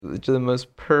the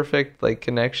most perfect like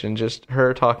connection. Just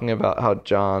her talking about how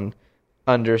John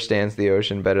understands the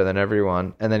ocean better than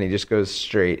everyone, and then he just goes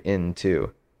straight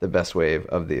into the best wave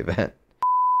of the event.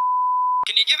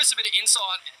 Can you give us a bit of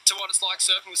insight to what it's like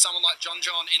surfing with someone like John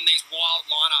in these wild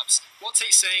lineups? What's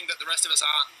he seeing that the rest of us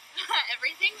aren't?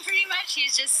 Everything, pretty much.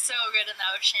 He's just so good in the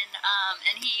ocean,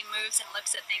 and he moves and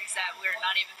looks at things that we're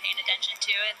not even paying attention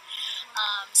to, and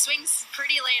swings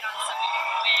pretty late on some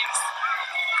waves.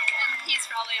 And he's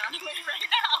probably on a wave right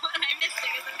now, and I missed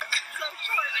it because I'm so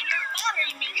short, and you're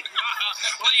bothering me.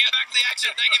 Well, yeah, back to the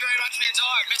action. Thank you very much for your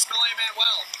time, Miss Millie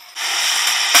Manuel.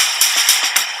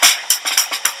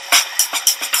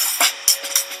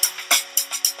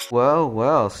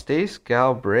 Well, Stace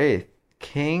Galbraith,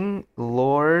 King,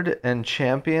 Lord, and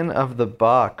Champion of the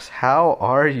Box. How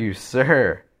are you,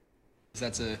 sir?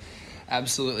 That's a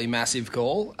absolutely massive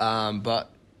call,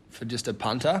 but for just a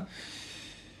punter,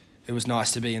 it was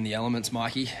nice to be in the elements,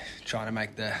 Mikey, trying to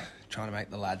make the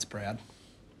lads proud,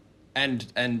 and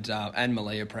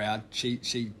Malia proud.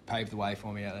 She paved the way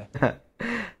for me out there.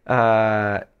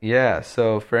 Yeah.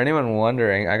 So for anyone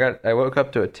wondering, I woke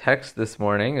up to a text this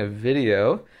morning, a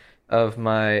video of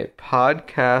my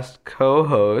podcast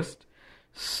co-host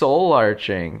soul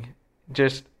arching,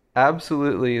 just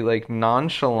absolutely like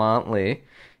nonchalantly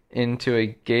into a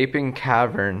gaping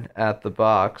cavern at the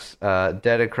box,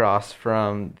 dead across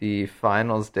from the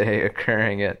finals day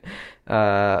occurring at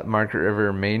Margaret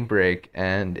River Main Break,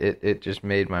 and it just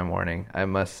made my morning, I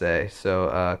must say.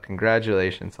 So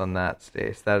congratulations on that,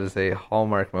 Stace. That is a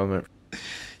hallmark moment.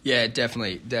 Yeah, it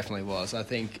definitely was. I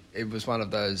think it was one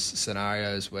of those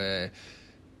scenarios where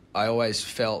I always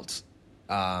felt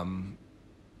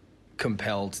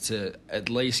compelled to at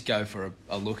least go for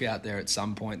a look out there at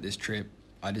some point this trip.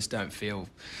 I just don't feel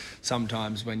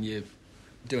sometimes when you're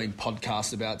doing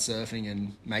podcasts about surfing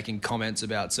and making comments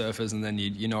about surfers and then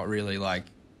you're not really like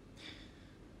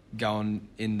going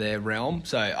in their realm.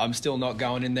 So I'm still not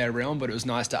going in their realm, but it was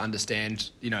nice to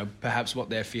understand, perhaps what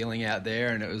they're feeling out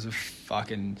there, and it was a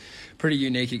fucking pretty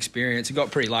unique experience. I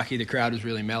got pretty lucky. The crowd was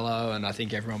really mellow, and I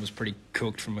think everyone was pretty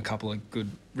cooked from a couple of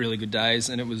really good days,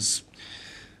 and it was,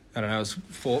 I don't know, it was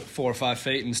 4 or 5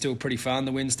 feet and still pretty fun.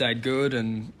 The wind stayed good,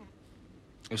 and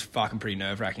it was fucking pretty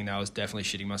nerve-wracking though. I was definitely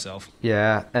shitting myself.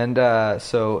 Yeah, and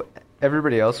so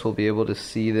everybody else will be able to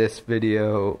see this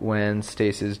video when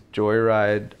Stace's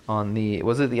joyride on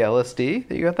was it the LSD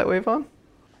that you got that wave on?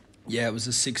 Yeah, it was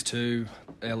a 6.2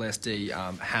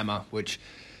 LSD hammer, which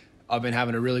I've been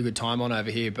having a really good time on over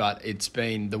here, but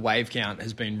the wave count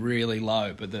has been really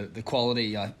low, but the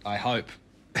quality, I hope,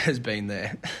 has been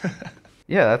there.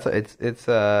 Yeah, it's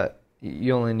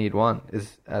you only need one,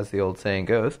 as the old saying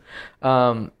goes.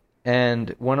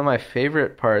 And one of my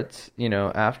favorite parts,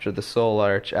 after the soul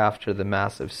arch, after the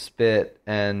massive spit,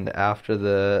 and after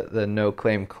the no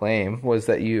claim, was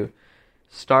that you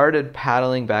started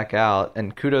paddling back out,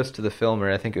 and kudos to the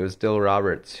filmer. I think it was Dill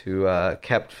Roberts who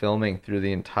kept filming through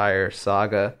the entire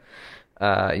saga.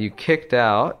 You kicked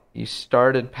out, you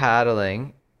started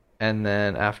paddling, and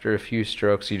then after a few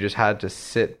strokes, you just had to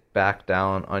sit back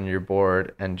down on your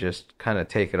board and just kind of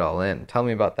take it all in. Tell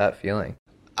me about that feeling.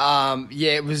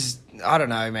 Yeah, it was, I don't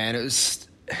know, man.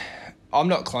 I'm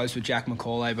not close with Jack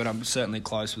McCauley, but I'm certainly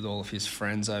close with all of his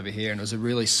friends over here, and it was a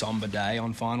really somber day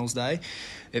on finals day.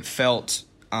 It felt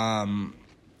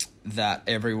that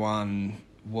everyone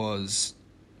was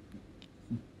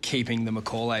keeping the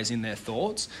McCauleys in their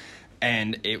thoughts,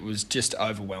 and it was just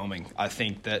overwhelming. I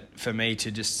think that for me to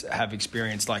just have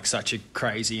experienced like such a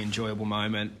crazy, enjoyable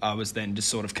moment, I was then just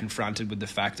sort of confronted with the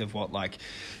fact of what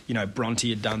Bronte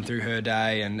had done through her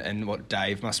day and what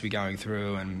Dave must be going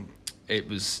through. And it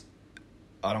was,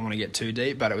 I don't want to get too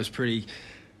deep, but it was pretty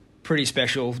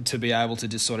special to be able to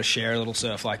just sort of share a little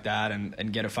surf like that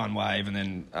and get a fun wave. And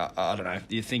then, I don't know,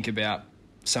 you think about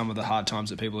some of the hard times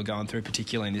that people are going through,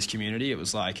 particularly in this community. It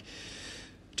was like,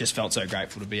 just felt so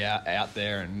grateful to be out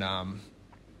there and, I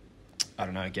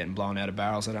don't know, getting blown out of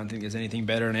barrels. I don't think there's anything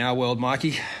better in our world,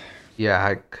 Mikey. Yeah,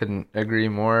 I couldn't agree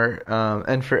more.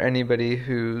 And for anybody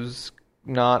who's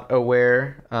not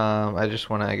aware, I just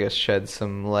want to, I guess, shed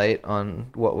some light on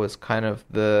what was kind of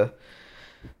the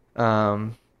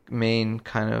main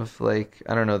kind of like,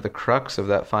 I don't know, the crux of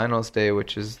that finals day,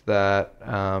 which is that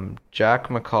Jack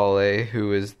McCauley,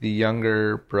 who is the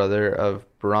younger brother of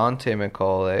Bronte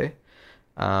McCauley,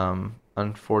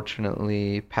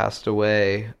 unfortunately passed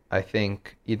away, I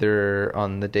think, either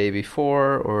on the day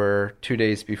before or 2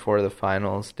 days before the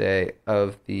finals day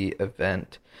of the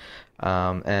event.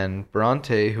 And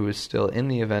Bronte, who was still in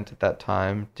the event at that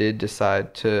time, did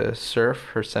decide to surf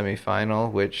her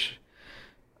semifinal, which,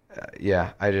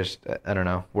 I don't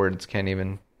know, words can't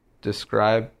even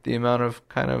describe the amount of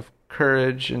kind of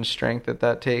courage and strength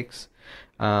that takes.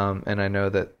 And I know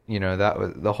that, that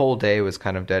was the whole day was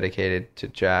kind of dedicated to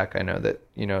Jack. I know that,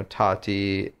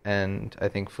 Tati and I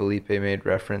think Felipe made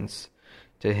reference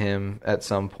to him at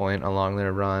some point along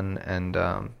their run. And,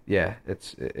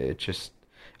 it just,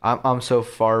 I'm so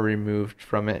far removed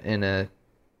from it in a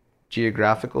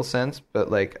geographical sense, but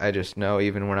like, I just know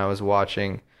even when I was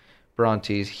watching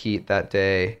Bronte's heat that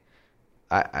day,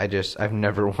 I've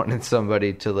never wanted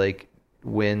somebody to like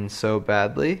win so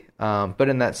badly. But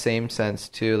in that same sense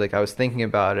too, like I was thinking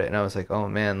about it and I was like, oh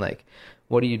man, like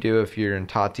what do you do if you're in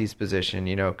Tati's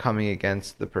position, coming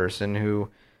against the person who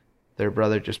their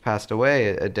brother just passed away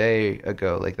a day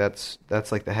ago? Like that's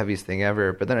like the heaviest thing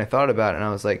ever. But then I thought about it and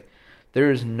I was like,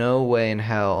 there is no way in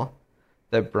hell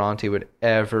that Bronte would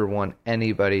ever want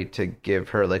anybody to give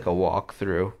her like a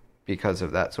walkthrough because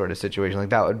of that sort of situation. Like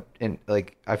that would,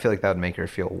 I feel like that would make her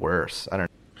feel worse. I don't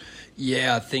know.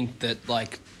 Yeah, I think that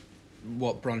like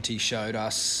what Bronte showed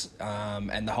us,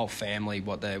 and the whole family,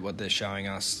 what they're showing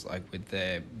us, like with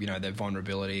their their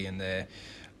vulnerability and their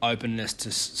openness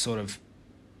to sort of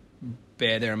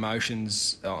bear their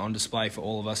emotions on display for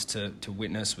all of us to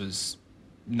witness, was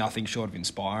nothing short of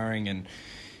inspiring. And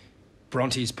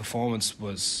Bronte's performance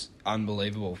was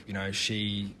unbelievable.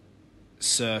 She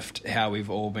surfed how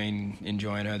we've all been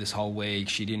enjoying her this whole week.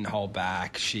 She didn't hold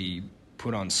back. She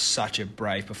put on such a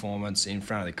brave performance in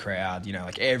front of the crowd.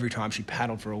 Like every time she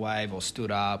paddled for a wave or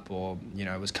stood up or,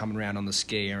 was coming around on the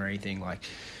ski or anything, like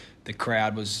the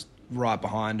crowd was right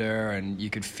behind her and you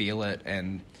could feel it.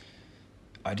 And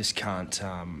I just can't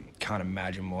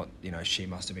imagine what she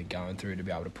must have been going through to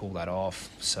be able to pull that off.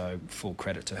 So full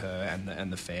credit to her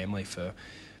and the family for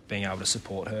being able to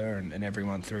support her and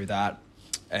everyone through that.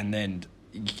 And then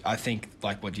I think,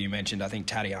 like what you mentioned, I think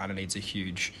Tatiana needs a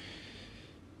huge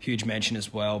mention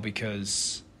as well,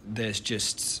 because there's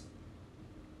just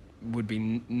would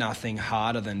be nothing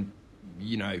harder than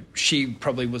she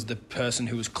probably was the person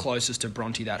who was closest to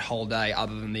Bronte that whole day,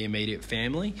 other than the immediate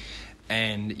family.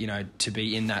 And, to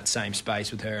be in that same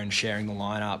space with her and sharing the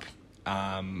lineup,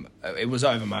 it was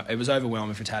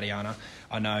overwhelming for Tatiana.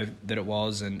 I know that it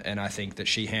was, and I think that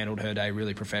she handled her day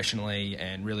really professionally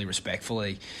and really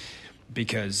respectfully,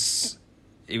 because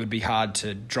it would be hard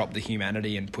to drop the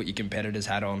humanity and put your competitor's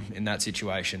hat on in that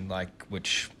situation,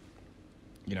 which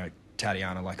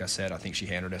Tatiana, like I said, I think she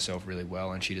handled herself really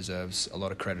well, and she deserves a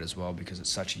lot of credit as well, because it's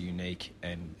such a unique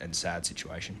and sad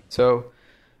situation. So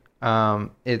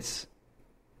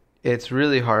it's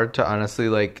really hard to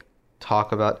honestly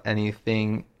talk about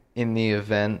anything in the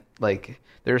event. Like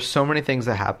there's so many things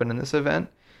that happen in this event,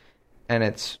 and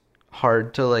it's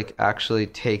hard to actually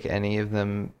take any of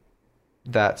them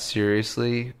that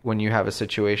seriously when you have a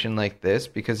situation like this,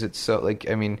 because it's so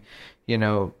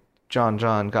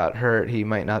John got hurt. He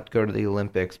might not go to the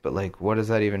Olympics, but what does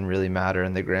that even really matter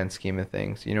in the grand scheme of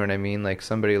things? You know what I mean?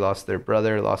 Somebody lost their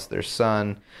brother, lost their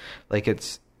son. I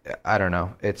don't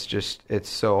know. It's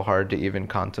so hard to even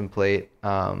contemplate.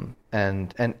 Not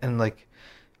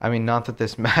that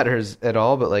this matters at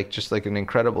all, but just an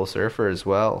incredible surfer as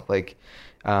well.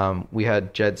 We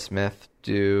had Jed Smith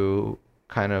do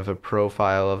kind of a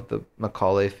profile of the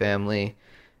Macaulay family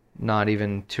not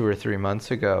even 2 or 3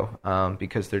 months ago,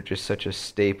 because they're just such a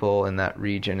staple in that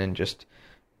region, and just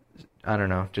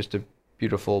a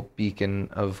beautiful beacon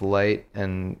of light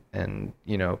and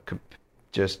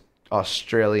just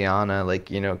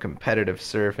Australiana, competitive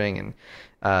surfing. And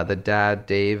the dad,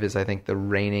 Dave, is I think the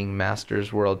reigning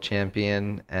Masters world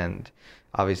champion, and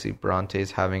obviously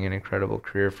Bronte's having an incredible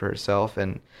career for herself.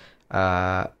 And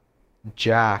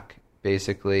Jack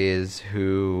basically is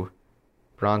who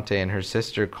Bronte and her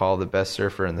sister call the best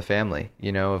surfer in the family,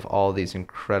 of all these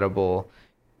incredible,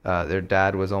 their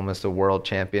dad was almost a world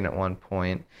champion at one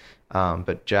point.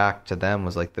 But Jack to them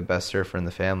was the best surfer in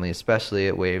the family, especially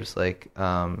at waves up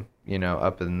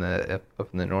in the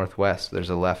Northwest.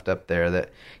 There's a left up there that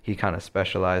he kind of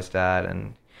specialized at,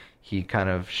 and he kind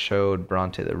of showed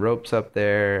Bronte the ropes up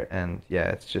there. And yeah,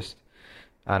 it's just,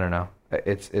 I don't know.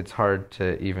 It's hard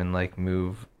to even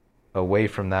move away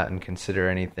from that and consider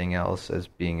anything else as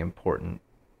being important.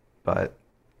 But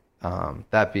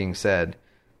that being said,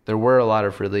 there were a lot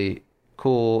of really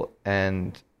cool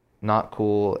and not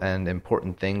cool and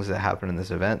important things that happened in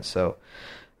this event. So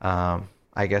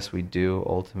I guess we do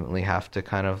ultimately have to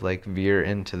kind of veer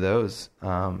into those.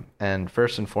 And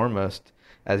first and foremost,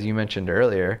 as you mentioned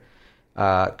earlier,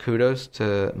 kudos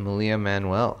to Malia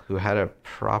Manuel, who had a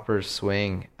proper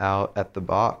swing out at the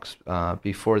box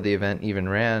before the event even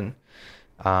ran.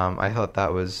 I thought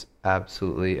that was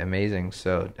absolutely amazing.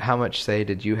 So how much say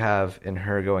did you have in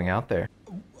her going out there?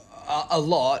 A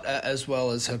lot, as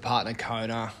well as her partner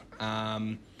Kona.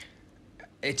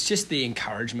 It's just the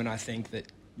encouragement, I think, that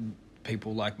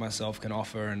people like myself can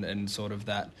offer, and sort of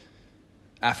that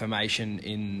affirmation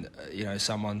in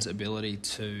someone's ability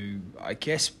to, I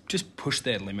guess, just push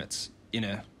their limits in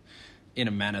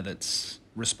a manner that's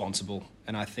responsible.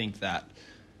 And I think that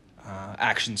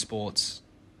action sports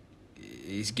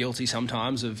is guilty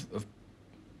sometimes of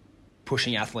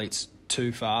pushing athletes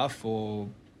too far for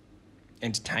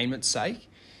entertainment's sake.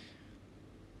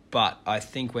 But I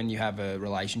think when you have a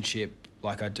relationship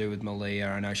like I do with Malia,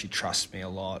 I know she trusts me a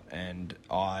lot, and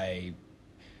I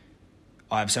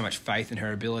have so much faith in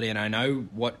her ability, and I know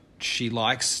what she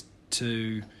likes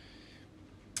to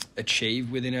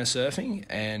achieve within her surfing,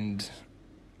 and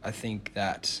I think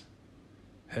that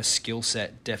her skill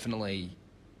set definitely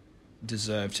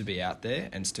deserved to be out there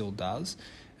and still does,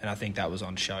 and I think that was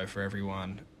on show for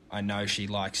everyone. I know she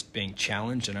likes being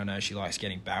challenged, and I know she likes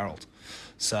getting barreled.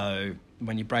 So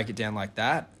when you break it down like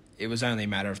that, it was only a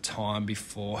matter of time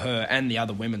before her and the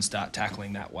other women start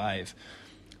tackling that wave.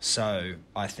 So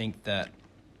I think that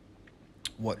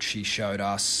what she showed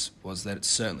us was that it's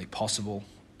certainly possible,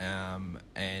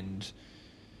 and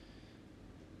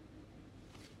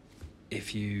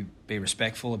if you be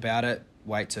respectful about it,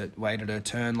 waited her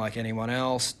turn like anyone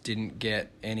else, didn't get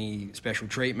any special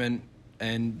treatment,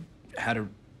 and had a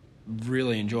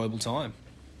really enjoyable time.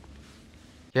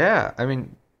 Yeah, I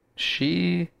mean,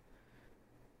 she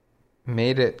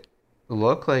made it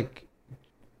look like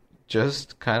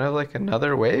just kind of like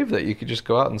another wave that you could just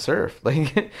go out and surf.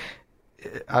 Like,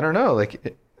 I don't know,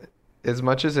 like, as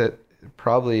much as it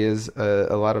probably is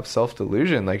a lot of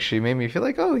self-delusion, like, she made me feel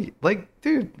like, oh, like,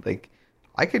 dude, like,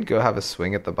 I could go have a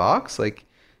swing at the box. Like,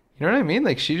 you know what I mean?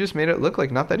 Like, she just made it look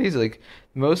like not that easy. Like,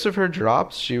 most of her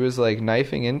drops, she was like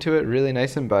knifing into it really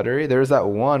nice and buttery. There was that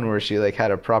one where she like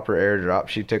had a proper air drop.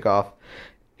 She took off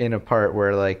in a part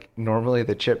where like normally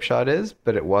the chip shot is,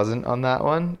 but it wasn't on that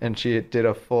one. And she did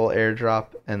a full air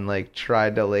drop and like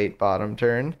tried to late bottom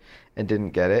turn and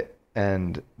didn't get it.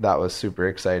 And that was super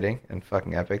exciting and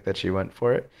fucking epic that she went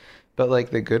for it. But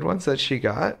like the good ones that she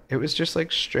got, it was just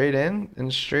like straight in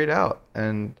and straight out,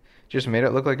 and just made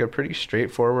it look like a pretty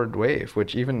straightforward wave,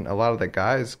 which even a lot of the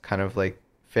guys kind of like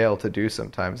fail to do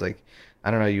sometimes. Like, I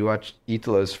don't know, you watch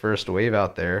Italo's first wave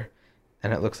out there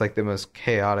and it looks like the most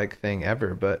chaotic thing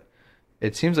ever, but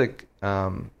it seems like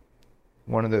one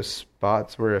of those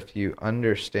spots where if you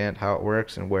understand how it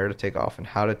works and where to take off and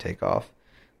how to take off,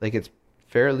 like, it's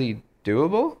fairly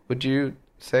doable. Would you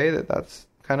say that that's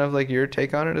kind of like your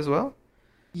take on it as well?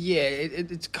 Yeah,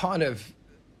 it's kind of,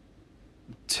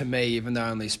 to me, even though I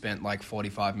only spent like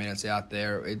 45 minutes out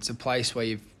there, it's a place where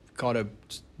you've got to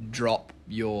drop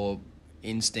your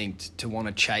instinct to want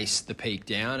to chase the peak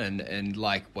down, and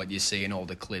like what you see in all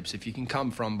the clips. If you can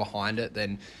come from behind it,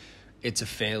 then it's a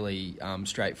fairly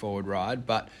straightforward ride.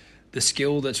 But the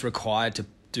skill that's required to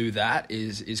do that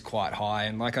is quite high.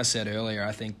 And like I said earlier,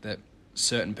 I think that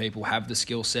certain people have the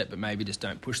skill set but maybe just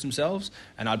don't push themselves,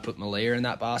 and I'd put Malia in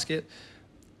that basket.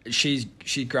 She's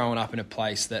growing up in a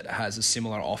place that has a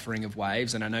similar offering of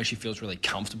waves, and I know she feels really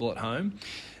comfortable at home.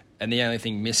 And the only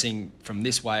thing missing from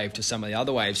this wave to some of the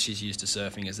other waves she's used to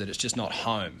surfing is that it's just not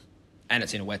home, and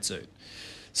it's in a wetsuit.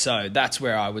 So that's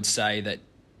where I would say that,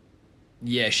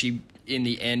 yeah, she in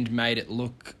the end made it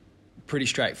look pretty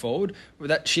straightforward.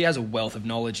 That she has a wealth of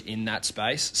knowledge in that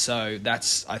space, so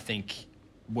that's, I think,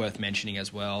 worth mentioning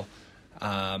as well.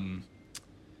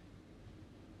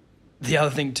 The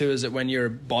other thing too is that when you're a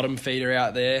bottom feeder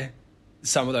out there,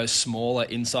 some of those smaller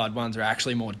inside ones are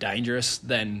actually more dangerous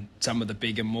than some of the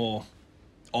bigger, more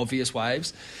obvious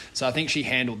waves. So I think she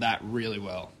handled that really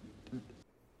well.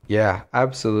 Yeah,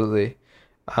 absolutely.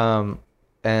 And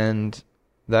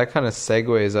that kind of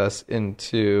segues us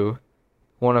into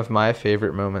one of my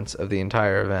favorite moments of the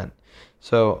entire event.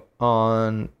 So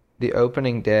on the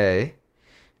opening day,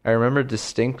 I remember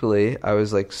distinctly, I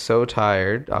was like so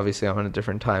tired. Obviously, I'm in a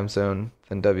different time zone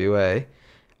than WA.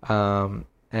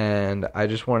 And I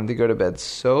just wanted to go to bed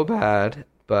so bad,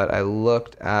 but I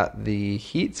looked at the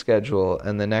heat schedule,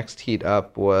 and the next heat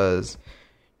up was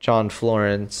John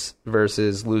Florence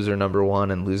versus loser number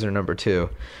 1 and loser number 2.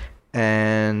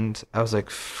 And I was like,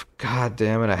 God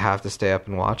damn it, I have to stay up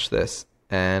and watch this.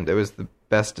 And it was the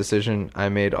best decision I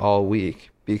made all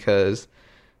week, because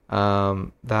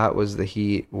that was the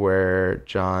heat where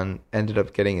John ended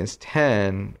up getting his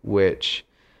 10, which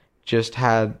just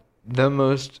had the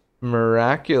most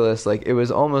miraculous, like, it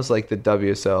was almost like the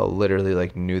WSL literally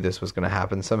like knew this was going to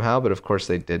happen somehow, but of course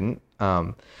they didn't.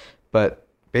 But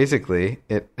basically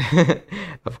it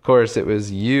of course it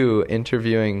was you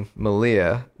interviewing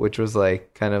Malia, which was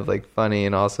like kind of like funny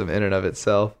and awesome in and of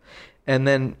itself, and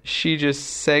then she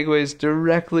just segues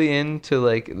directly into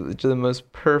like to the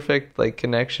most perfect like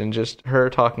connection, just her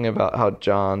talking about how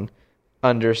John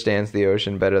understands the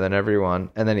ocean better than everyone,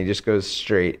 and then he just goes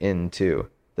straight into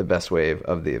the best wave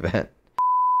of the event.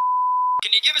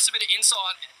 Can you give us a bit of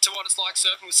insight to what it's like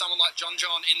surfing with someone like John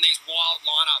in these wild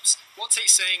lineups? What's he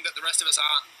seeing that the rest of us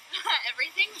aren't?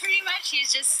 Everything, pretty much. He's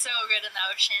just so good in the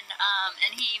ocean,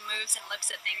 and he moves and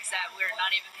looks at things that we're not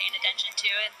even paying attention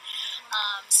to, and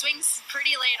swings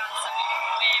pretty late on some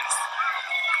waves.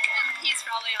 And he's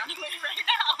probably on a wave right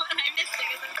now, and I missed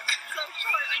it because I'm so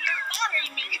short, and you're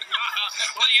bothering me.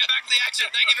 Well, you get back to the action.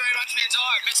 Thank you very much for your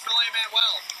time, Miss Malia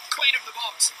Manuel, Queen of the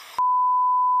Box.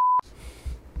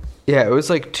 Yeah, it was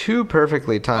like too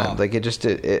perfectly timed. Like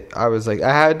I was like,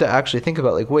 I had to actually think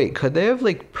about like, wait, could they have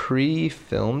like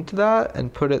pre-filmed that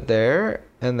and put it there?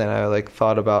 And then I like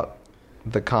thought about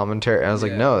the commentary, and I was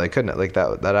like, no, they couldn't. Like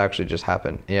that actually just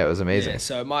happened. Yeah, it was amazing. Yeah,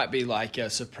 so it might be like a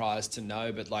surprise to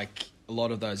know, but like a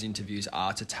lot of those interviews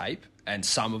are to tape, and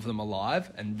some of them are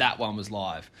live, and that one was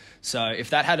live. So if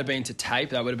that had been to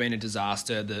tape, that would have been a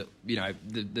disaster.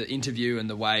 The interview and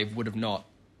the wave would have not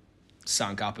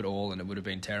sunk up at all, and it would have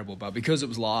been terrible. But because it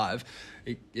was live,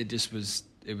 it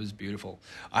was beautiful.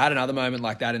 I had another moment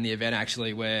like that in the event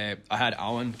actually, where I had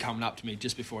Owen coming up to me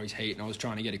just before his heat, and I was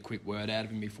trying to get a quick word out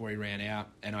of him before he ran out,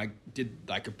 and I did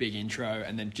like a big intro,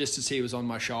 and then just as he was on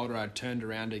my shoulder, I turned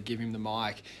around to give him the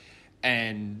mic,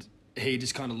 and he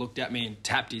just kind of looked at me and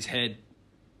tapped his head,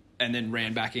 and then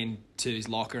ran back into his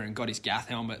locker and got his Gath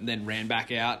helmet, and then ran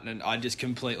back out, and I just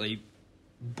completely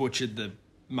butchered the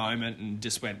moment and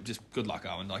just went, just good luck,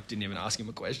 Owen. Like, didn't even ask him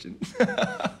a question.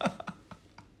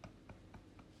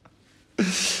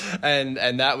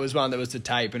 and that was one that was to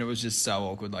tape, and it was just so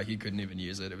awkward. Like, you couldn't even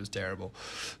use it. It was terrible.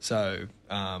 So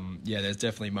yeah, there's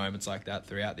definitely moments like that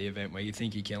throughout the event where you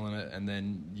think you're killing it, and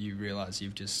then you realize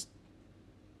you've just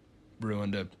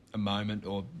ruined a moment,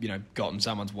 or gotten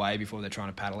someone's way before they're trying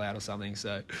to paddle out or something.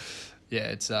 So yeah,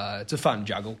 it's a fun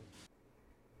juggle.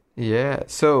 Yeah.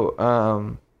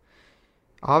 So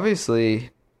obviously,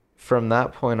 from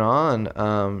that point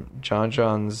on,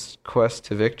 John's quest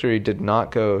to victory did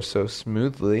not go so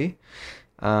smoothly.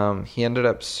 He ended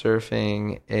up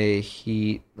surfing a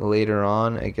heat later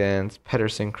on against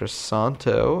Pedersen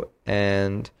Crisanto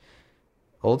and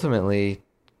ultimately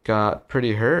got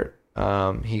pretty hurt.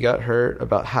 He got hurt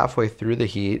about halfway through the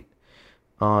heat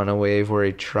on a wave where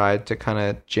he tried to kind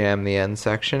of jam the end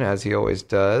section, as he always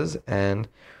does, and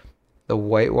the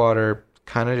whitewater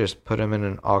kind of just put him in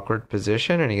an awkward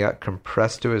position, and he got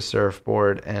compressed to his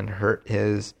surfboard and hurt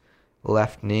his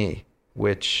left knee,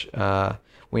 which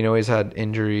we know he's had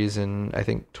injuries in, I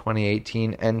think,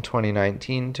 2018 and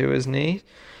 2019 to his knee,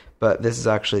 but this is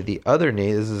actually the other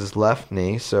knee. This is his left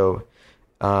knee, so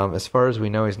as far as we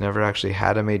know, he's never actually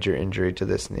had a major injury to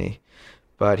this knee.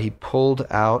 But he pulled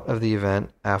out of the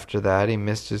event after that. He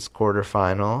missed his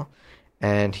quarterfinal,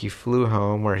 and he flew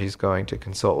home where he's going to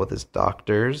consult with his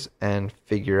doctors and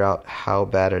figure out how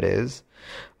bad it is.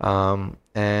 And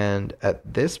at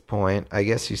this point, I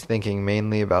guess he's thinking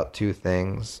mainly about two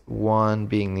things. One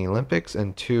being the Olympics,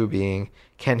 and two being,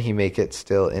 can he make it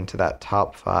still into that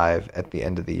top 5 at the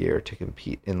end of the year to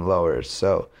compete in lowers?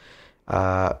 So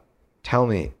tell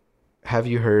me, have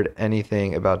you heard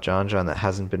anything about John that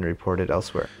hasn't been reported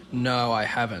elsewhere? No, I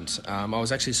haven't. I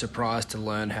was actually surprised to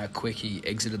learn how quick he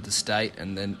exited the state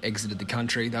and then exited the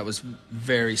country. That was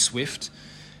very swift.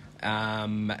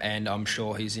 And I'm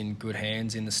sure he's in good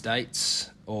hands in the States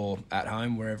or at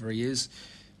home, wherever he is.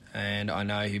 And I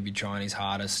know he'll be trying his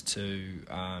hardest to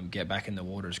get back in the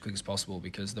water as quick as possible,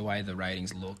 because the way the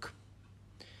ratings look,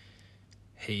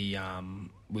 he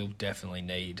will definitely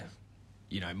need,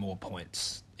 more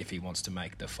points if he wants to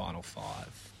make the final 5.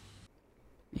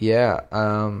 Yeah,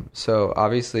 so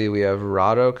obviously we have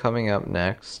Rado coming up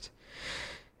next.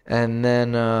 And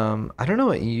then, I don't know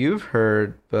what you've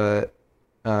heard, but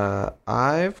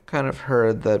I've kind of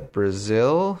heard that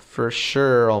Brazil for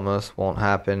sure almost won't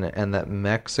happen, and that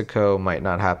Mexico might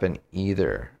not happen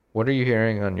either. What are you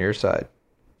hearing on your side?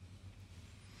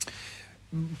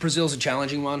 Brazil's a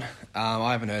challenging one.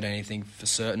 I haven't heard anything for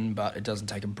certain, but it doesn't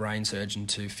take a brain surgeon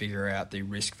to figure out the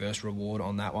risk versus reward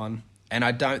on that one. And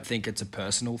I don't think it's a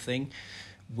personal thing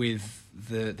with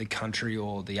the country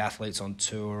or the athletes on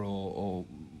tour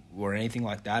or anything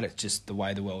like that. It's just the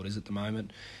way the world is at the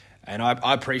moment. And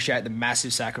I appreciate the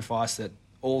massive sacrifice that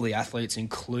all the athletes,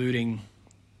 including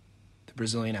the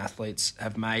Brazilian athletes,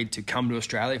 have made to come to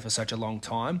Australia for such a long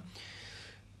time.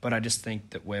 But I just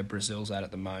think that where Brazil's at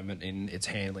the moment in its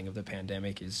handling of the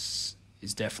pandemic is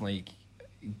definitely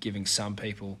giving some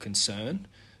people concern,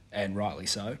 and rightly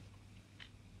so.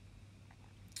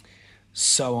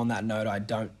 So on that note, I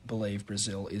don't believe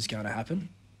Brazil is going to happen.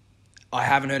 I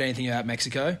haven't heard anything about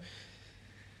Mexico,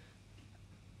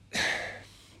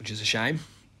 which is a shame,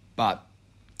 but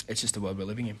it's just the world we're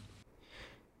living in.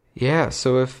 Yeah,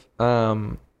 so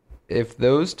if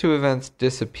those two events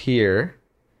disappear,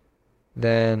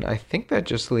 then I think that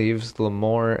just leaves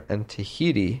Lemoore and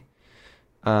Tahiti,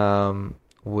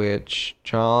 which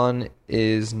John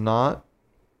is not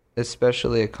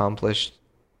especially accomplished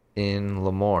in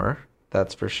Lemoore,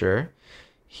 that's for sure.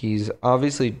 He's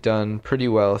obviously done pretty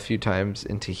well a few times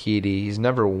in Tahiti. He's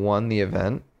never won the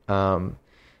event.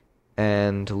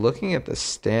 And looking at the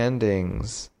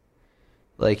standings,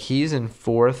 like he's in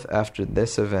 4th after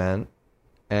this event,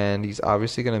 and he's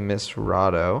obviously going to miss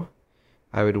Rado.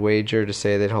 I would wager to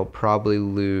say that he'll probably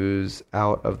lose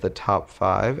out of the top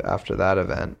 5 after that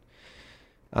event.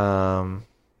 And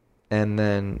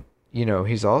then,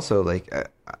 he's also like,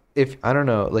 if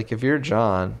you're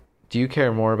John, do you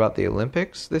care more about the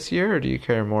Olympics this year, or do you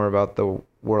care more about the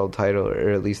world title, or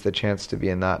at least the chance to be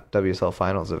in that WSL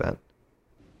finals event?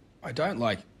 I don't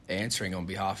like answering on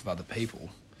behalf of other people,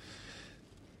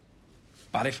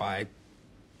 but if I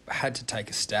had to take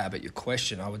a stab at your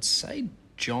question, I would say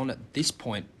John at this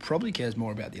point probably cares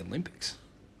more about the Olympics,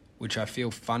 which I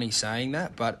feel funny saying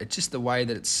that, but it's just the way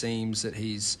that it seems that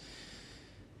he's,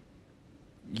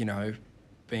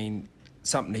 been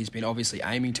something he's been obviously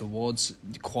aiming towards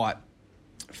quite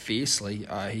fiercely.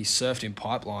 He surfed in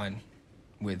pipeline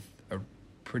with a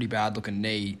pretty bad-looking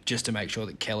knee just to make sure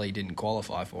that Kelly didn't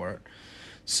qualify for it.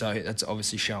 So that's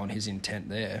obviously showing his intent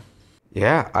there.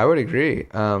 Yeah, I would agree.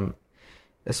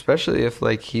 Especially if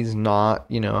he's not,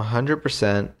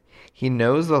 100%. He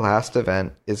knows the last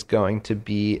event is going to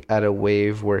be at a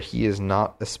wave where he is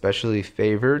not especially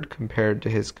favored compared to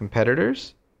his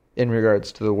competitors in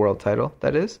regards to the world title,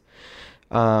 that is.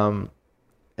 And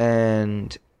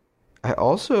I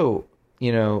also,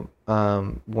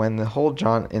 when the whole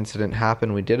John incident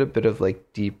happened, we did a bit of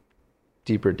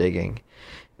deeper digging.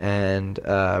 And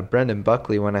Brendan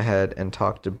Buckley went ahead and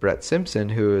talked to Brett Simpson,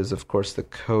 who is, of course, the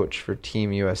coach for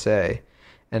Team USA.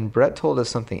 And Brett told us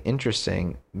something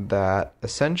interesting, that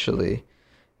essentially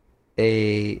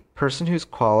a person who's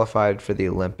qualified for the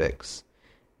Olympics,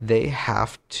 they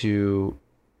have to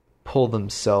pull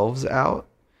themselves out.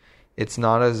 It's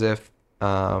not as if,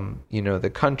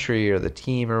 the country or the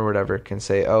team or whatever can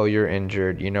say, oh, you're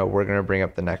injured, we're going to bring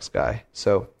up the next guy.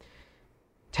 So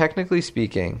technically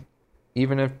speaking,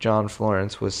 even if John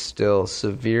Florence was still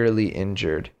severely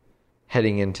injured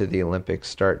heading into the Olympic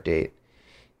start date,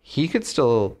 he could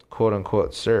still quote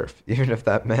unquote surf, even if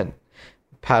that meant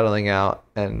paddling out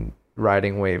and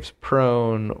riding waves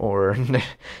prone, or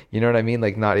you know what I mean?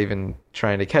 Not even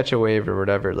trying to catch a wave or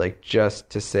whatever, just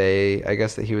to say, I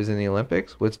guess, that he was in the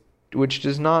Olympics, which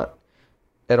does not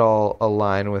at all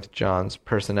align with John's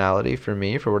personality for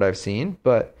me, for what I've seen.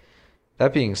 But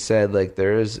that being said,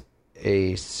 there is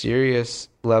a serious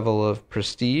level of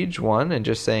prestige, and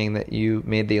just saying that you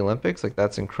made the Olympics,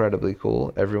 that's incredibly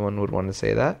cool. Everyone would want to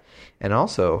say that. And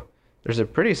also, there's a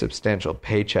pretty substantial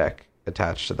paycheck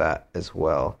attached to that as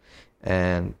well.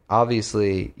 And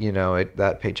obviously,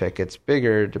 that paycheck gets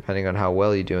bigger depending on how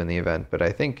well you do in the event. But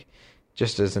I think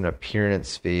just as an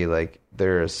appearance fee,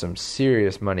 there is some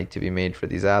serious money to be made for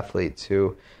these athletes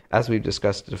who, as we've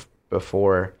discussed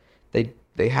before,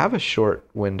 they have a short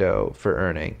window for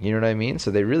earning. You know what I mean? So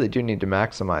they really do need to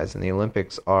maximize. And the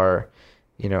Olympics are,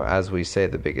 as we say,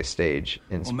 the biggest stage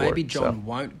in sport. Well, maybe John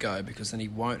won't go, because then he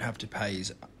won't have to pay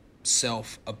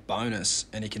himself a bonus,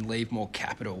 and he can leave more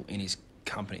capital in his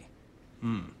company.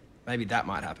 Maybe that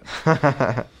might happen.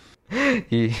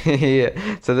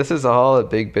 So this is all a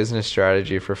big business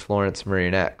strategy for Florence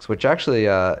Marine X, which actually,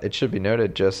 it should be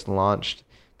noted, just launched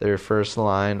their first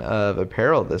line of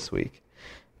apparel this week.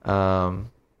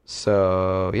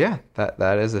 So yeah,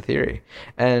 that is a theory.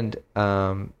 And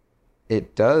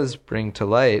it does bring to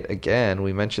light, again,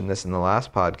 we mentioned this in the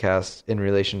last podcast in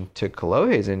relation to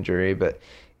Kolohe's injury, but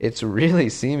it's really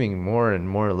seeming more and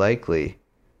more likely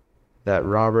that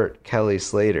Robert Kelly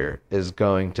Slater is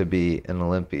going to be an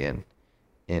Olympian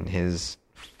in his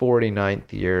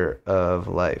 49th year of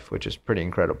life, which is pretty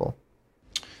incredible.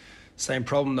 Same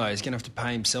problem, though. He's going to have to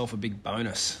pay himself a big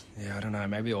bonus. Yeah, I don't know.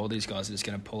 Maybe all these guys are just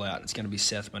going to pull out. It's going to be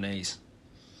Seth Moniz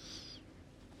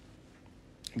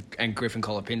and Griffin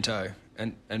Colapinto.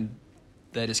 And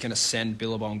they're just going to send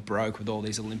Billabong broke with all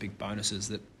these Olympic bonuses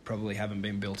that probably haven't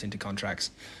been built into contracts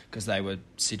because they were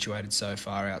situated so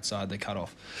far outside the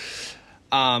cutoff.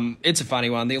 It's a funny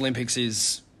one. The Olympics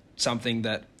is something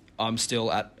that I'm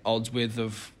still at odds with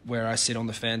of where I sit on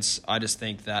the fence. I just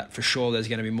think that for sure there's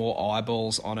going to be more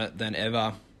eyeballs on it than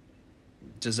ever.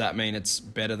 Does that mean it's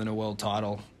better than a world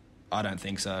title? I don't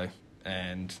think so.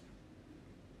 And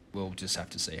we'll just have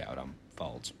to see how it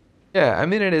unfolds. Yeah, I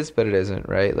mean, it is, but it isn't,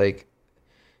 right? Like,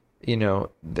 you know,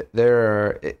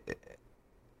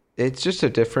 it's just a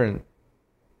different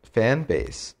fan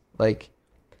base. Like,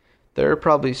 there are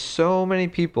probably so many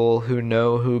people who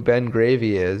know who Ben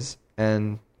Gravy is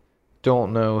and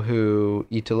don't know who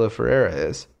Italo Ferreira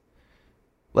is.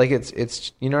 Like,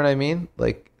 it's you know what I mean?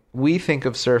 Like, we think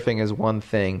of surfing as one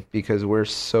thing because we're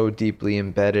so deeply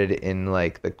embedded in,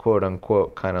 like, the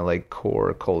quote-unquote kind of, like,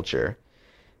 core culture.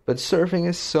 But surfing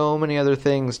is so many other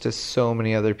things to so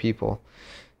many other people.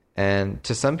 And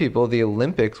to some people, the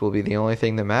Olympics will be the only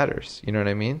thing that matters. You know what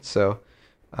I mean? So,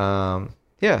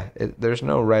 yeah, there's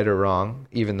no right or wrong,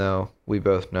 even though we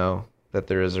both know that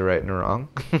there is a right and a wrong.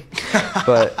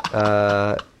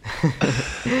 But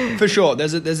for sure,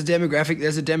 there's a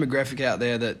demographic out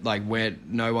there that, like, where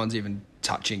no one's even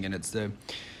touching, and it's the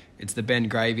Ben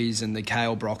Gravies and the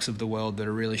Cale Brocks of the world that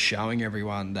are really showing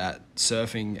everyone that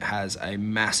surfing has a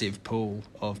massive pool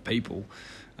of people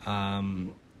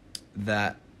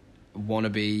that want to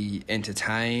be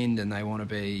entertained, and they want to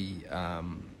be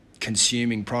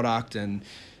consuming product and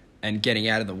getting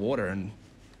out of the water. And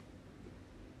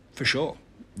for sure,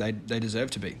 they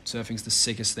deserve to be. Surfing's the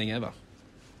sickest thing ever.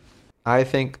 I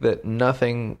think that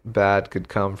nothing bad could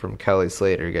come from Kelly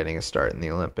Slater getting a start in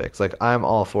the Olympics. Like, I'm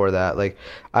all for that. Like,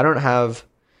 I don't have,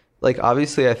 like,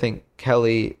 obviously I think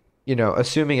Kelly, you know,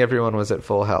 assuming everyone was at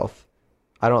full health,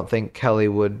 I don't think Kelly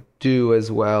would do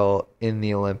as well in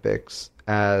the Olympics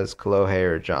as Kolohe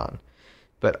or John.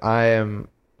 But I am,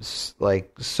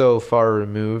 like, so far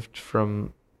removed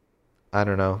from, I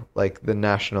don't know, like, the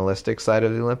nationalistic side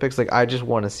of the Olympics. Like, I just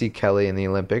want to see Kelly in the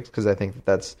Olympics because I think that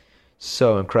that's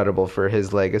so incredible for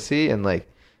his legacy, and, like,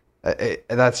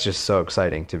 that's just so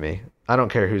exciting to me. I don't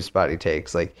care whose spot he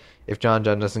takes. Like, if John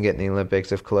doesn't get in the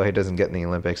Olympics, if Kolohe doesn't get in the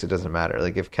Olympics, it doesn't matter.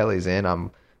 Like, if Kelly's in,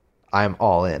 I'm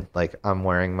all in. Like, I'm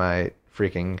wearing my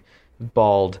freaking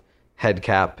bald head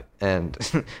cap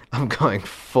and I'm going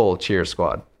full cheer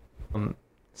squad.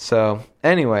 So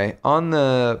anyway, on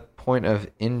the point of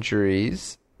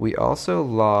injuries, we also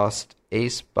lost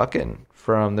Ace Buchan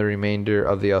from the remainder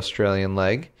of the Australian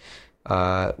leg,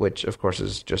 which of course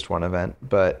is just one event.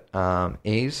 But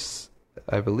Ace,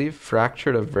 I believe,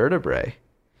 fractured a vertebrae.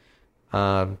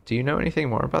 Do you know anything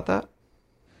more about that?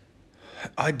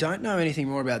 I don't know anything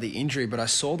more about the injury, but I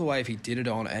saw the wave he did it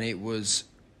on, and it was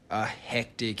a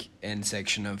hectic end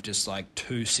section of just like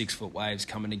 2 6-foot waves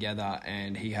coming together,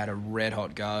 and he had a red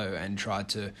hot go and tried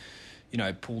to, you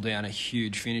know, pull down a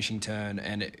huge finishing turn,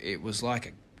 and it was like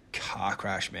a car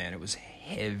crash, man. It was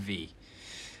heavy.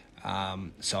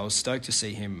 So I was stoked to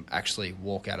see him actually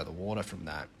walk out of the water from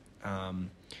that.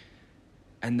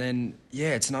 And then,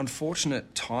 yeah, it's an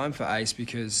unfortunate time for Ace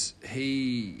because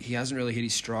he hasn't really hit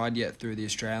his stride yet through the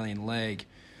Australian leg.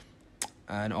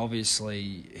 And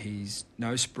obviously, he's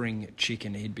no spring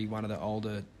chicken. He'd be one of the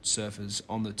older surfers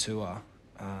on the tour.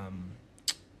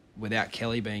 Without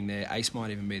Kelly being there, Ace might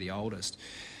even be the oldest.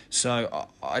 So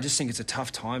I just think it's a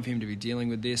tough time for him to be dealing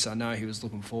with this. I know he was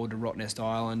looking forward to Rottnest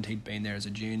Island. He'd been there as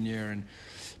a junior and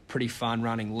pretty fun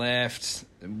running left.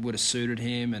 It would have suited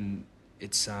him, and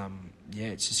it's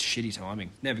it's just shitty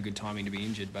timing. Never good timing to be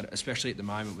injured, but especially at the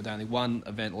moment with only one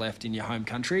event left in your home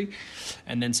country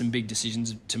and then some big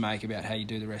decisions to make about how you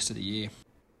do the rest of the year.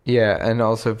 Yeah, and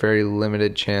also very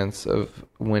limited chance of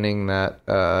winning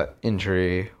that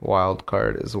injury wild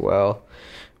card as well,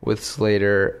 with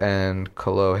Slater and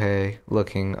Kolohe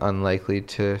looking unlikely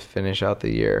to finish out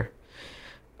the year.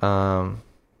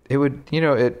 It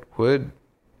would,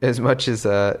 as much as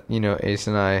Ace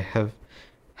and I have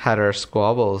had our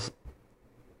squabbles,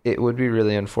 it would be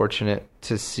really unfortunate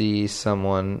to see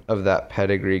someone of that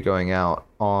pedigree going out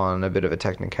on a bit of a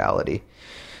technicality.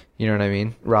 You know what I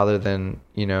mean? Rather than,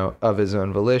 of his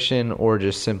own volition or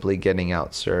just simply getting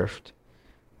out surfed.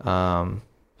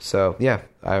 So, yeah,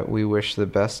 we wish the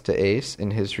best to Ace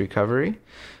in his recovery.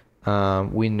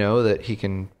 We know that he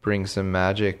can bring some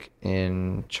magic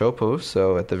in Chopo,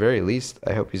 so at the very least,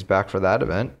 I hope he's back for that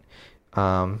event.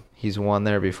 He's won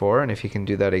there before, and if he can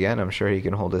do that again, I'm sure he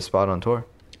can hold his spot on tour.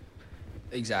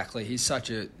 Exactly. He's such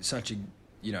a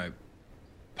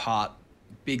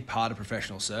big part of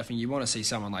professional surfing. You want to see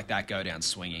someone like that go down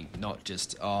swinging, not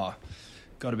just, got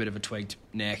a bit of a tweaked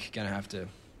neck, going to have to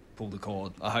pull the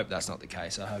cord. I hope that's not the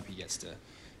case. I hope he gets to,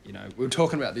 we were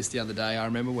talking about this the other day. I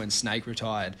remember when Snake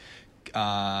retired,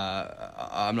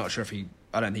 I'm not sure if he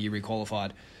I don't think he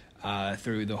requalified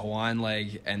through the Hawaiian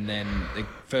leg, and then the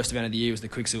first event of the year was the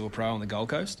Quicksilver Pro on the Gold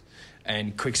Coast,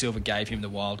 and Quicksilver gave him the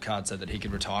wild card so that he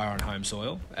could retire on home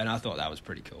soil, and I thought that was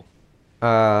pretty cool.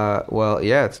 Well,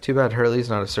 yeah, it's too bad Hurley's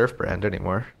not a surf brand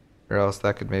anymore, or else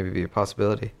that could maybe be a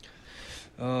possibility.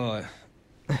 Oh,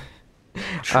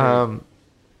 true.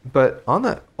 But on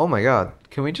that, oh my God,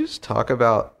 can we just talk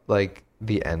about like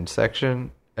the end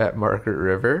section at Margaret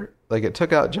River? Like it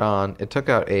took out John, it took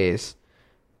out Ace.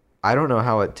 I don't know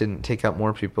how it didn't take out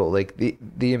more people. Like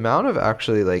the amount of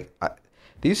actually like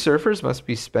these surfers must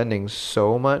be spending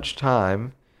so much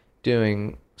time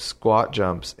doing squat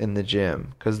jumps in the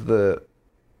gym because the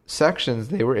sections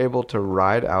they were able to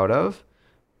ride out of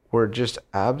were just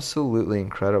absolutely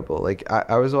incredible. Like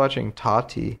I was watching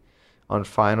Tati on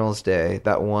finals day,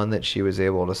 that one that she was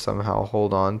able to somehow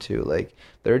hold on to. Like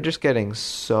they're just getting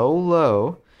so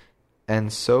low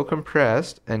and so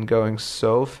compressed and going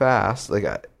so fast. Like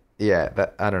I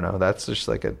don't know. That's just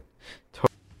like a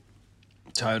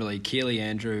Totally. Keely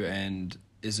Andrew and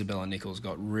Isabella Nichols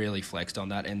got really flexed on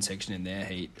that end section in their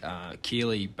heat.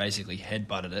 Keely basically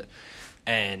headbutted it,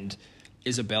 and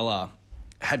Isabella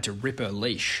had to rip her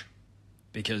leash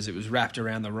because it was wrapped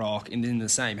around the rock and in the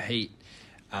same heat,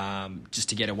 just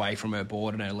to get away from her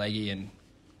board and her leggy and,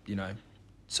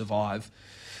 survive.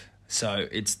 So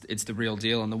it's the real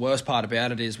deal. And the worst part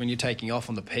about it is when you're taking off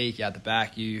on the peak out the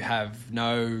back, you have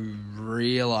no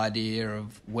real idea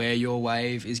of where your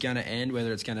wave is going to end,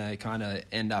 whether it's going to kind of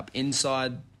end up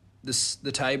inside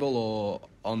the table or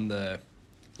on the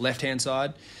left-hand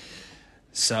side.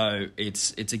 So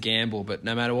it's a gamble, but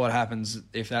no matter what happens,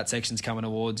 if that section's coming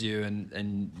towards you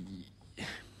and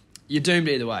you're doomed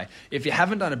either way. If you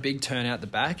haven't done a big turn out the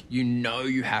back,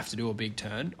 you have to do a big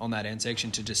turn on that end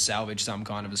section to just salvage some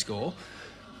kind of a score.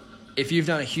 If you've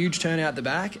done a huge turn out the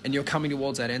back and you're coming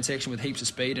towards that end section with heaps of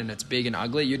speed and it's big and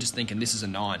ugly, you're just thinking, this is a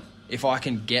 9. If I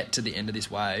can get to the end of this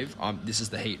wave, this is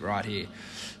the heat right here.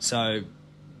 So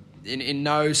in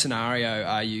no scenario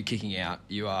are you kicking out.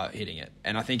 You are hitting it.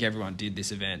 And I think everyone did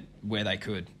this event where they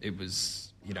could. It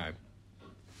was,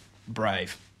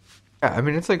 brave. Yeah, I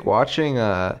mean, it's like watching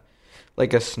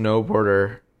like a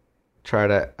snowboarder try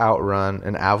to outrun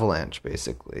an avalanche,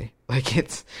 basically. Like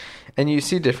and you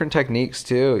see different techniques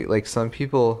too. Like some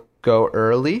people go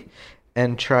early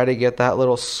and try to get that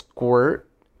little squirt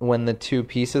when the two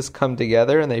pieces come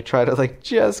together, and they try to like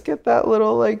just get that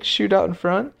little like shoot out in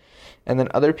front. And then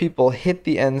other people hit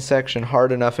the end section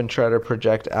hard enough and try to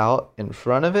project out in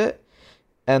front of it.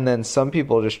 And then some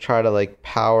people just try to like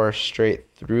power straight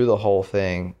through the whole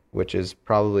thing, which is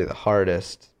probably the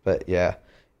hardest. But yeah,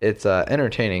 it's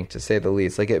entertaining to say the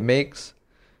least. Like it makes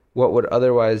what would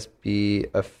otherwise be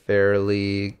a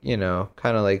fairly,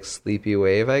 kind of like sleepy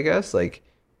wave, I guess, like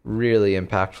really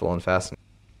impactful and fascinating.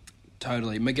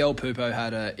 Totally. Miguel Pupo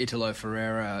had a Italo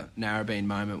Ferreira Narrabeen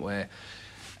moment where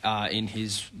in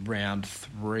his round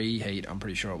 3 heat, I'm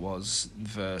pretty sure it was,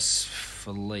 versus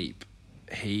Philippe,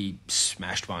 he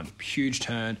smashed one. Huge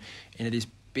turn into this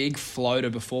big floater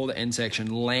before the end section,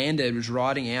 landed, was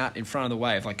riding out in front of the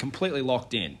wave, like completely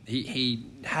locked in. He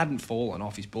hadn't fallen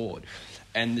off his board.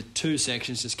 And the two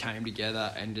sections just came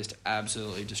together and just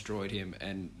absolutely destroyed him,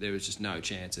 and there was just no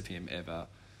chance of him ever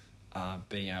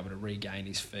being able to regain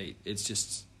his feet. It's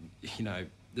just,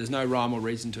 there's no rhyme or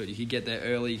reason to it. You can get there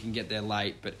early, you can get there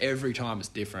late, but every time it's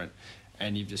different,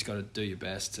 and you've just got to do your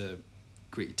best to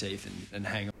grit your teeth and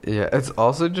hang on. Yeah, it's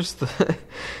also just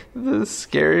the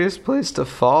scariest place to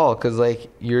fall, because like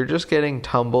you're just getting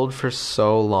tumbled for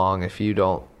so long if you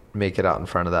don't make it out in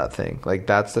front of that thing. Like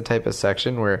that's the type of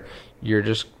section where you're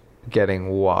just getting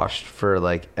washed for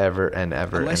like ever and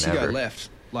ever. Unless and you ever. go left,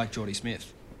 like Geordie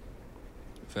Smith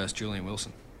versus Julian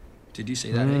Wilson. Did you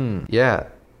see that? Yeah.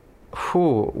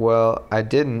 Whew, well, I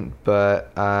didn't,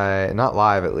 but not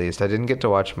live at least. I didn't get to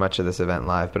watch much of this event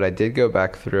live, but I did go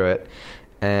back through it.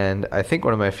 And I think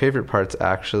one of my favorite parts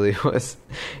actually was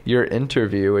your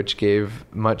interview, which gave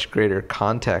much greater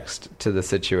context to the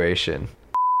situation.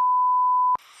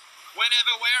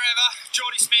 Whenever, wherever,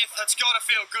 Geordie Smith, that's got to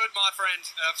feel good, my friend.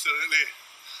 Absolutely.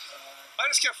 I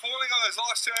just kept falling on those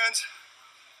last turns,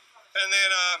 and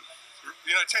then,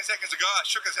 10 seconds ago, I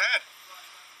shook his hand,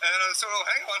 and I thought, oh,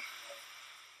 hang on,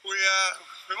 we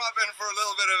might be in for a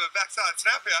little bit of a backside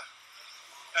snap here,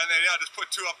 and then I just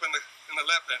put 2 up in the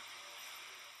left, and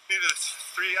needed a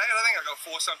 3-8. I think I got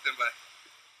 4 something, but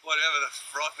whatever, that's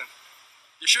frothing.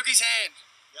 You shook his hand.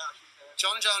 Yeah.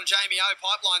 John, Jamie O,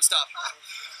 pipeline stuff.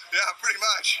 Yeah, pretty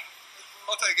much.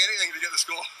 I'll take anything to get the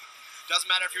score. Doesn't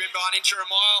matter if you're in by an inch or a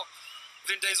mile,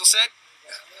 Vin Diesel said.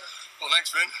 Well,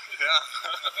 thanks, Vin. Yeah.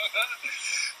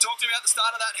 Talk to me about the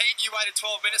start of that heat. You waited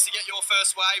 12 minutes to get your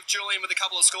first wave. Julian with a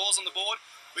couple of scores on the board.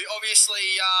 We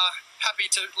obviously happy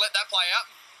to let that play out.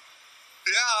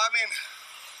 Yeah, I mean,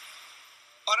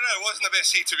 I don't know. It wasn't the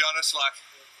best heat, to be honest. Like,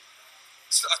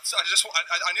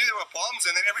 I knew there were bombs,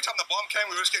 and then every time the bomb came,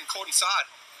 we were just getting caught inside.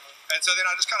 And so then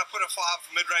I just kind of put a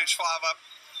mid-range five up.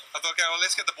 I thought, okay, well,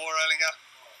 let's get the ball rolling here.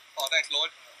 Oh, thanks,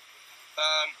 Lloyd.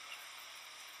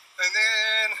 And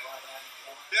then,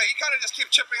 yeah, he kind of just kept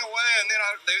chipping away, and then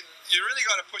you really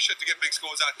got to push it to get big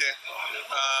scores out there.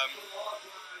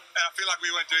 And I feel like we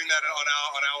weren't doing that on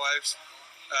our waves.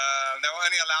 They were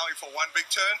only allowing for one big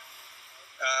turn,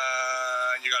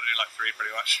 and you got to do like 3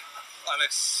 pretty much,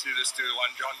 unless you just do the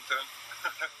one John turn.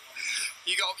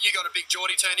 You got a big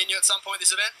Geordie turn in you at some point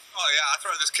this event? Oh yeah, I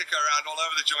throw this kicker around all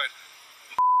over the joint.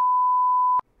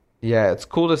 Yeah, it's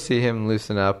cool to see him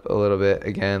loosen up a little bit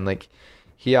again. Like,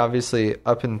 he obviously,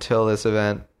 up until this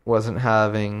event, wasn't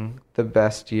having the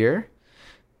best year.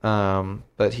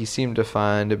 But he seemed to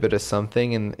find a bit of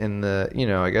something in the,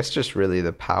 I guess just really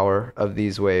the power of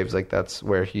these waves. Like, that's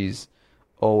where he's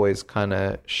always kind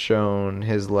of shown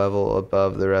his level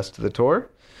above the rest of the tour.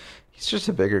 He's just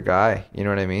a bigger guy, you know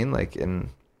what I mean? Like, and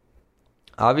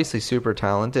obviously super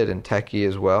talented and techie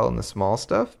as well in the small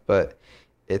stuff, but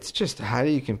it's just, how do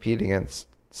you compete against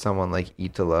someone like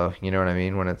Italo, you know what I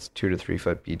mean, when it's 2 to 3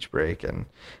 foot beach break, and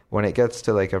when it gets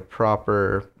to like a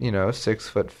proper 6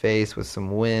 foot face with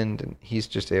some wind, and he's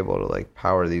just able to like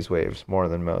power these waves more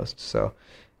than most. So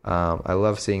I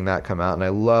love seeing that come out, and I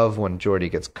love when Jordy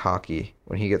gets cocky.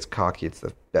 When he gets cocky, it's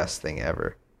the best thing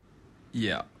ever.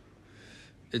 Yeah,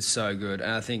 it's so good.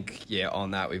 And I think,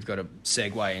 on that we've got to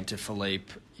segue into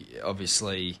Philippe.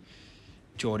 Obviously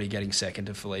Jordy getting second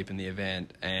to Philippe in the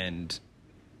event, and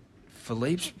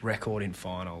Philippe's record in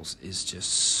finals is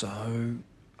just so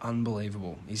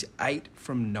unbelievable. He's 8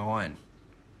 from 9.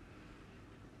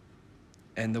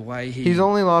 And the way he's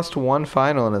only lost one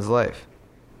final in his life.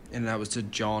 And that was to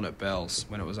John at Bells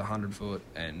when it was 100 foot,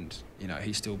 and,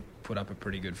 he still put up a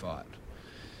pretty good fight.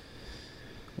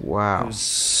 Wow. It was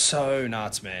so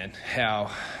nuts, man, how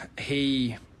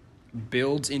he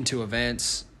builds into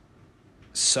events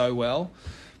so well.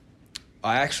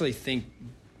 I actually think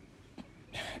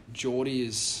Jordy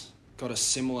has got a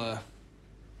similar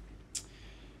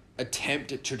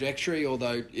attempt at trajectory,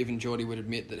 although even Jordy would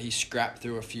admit that he scrapped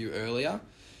through a few earlier.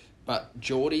 But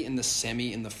Jordy in the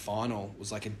semi in the final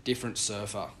was like a different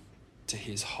surfer to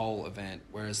his whole event,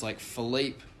 whereas like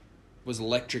Philippe was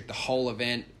electric the whole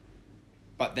event,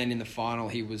 but then in the final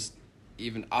he was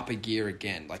even up a gear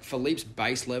again. Like, Philippe's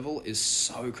base level is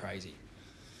so crazy.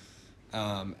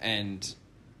 And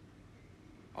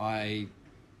I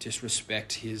just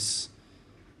respect his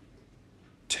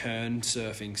turn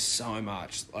surfing so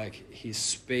much. Like, his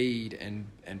speed and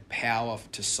power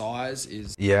to size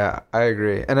is... Yeah, I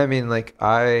agree. And I mean, like,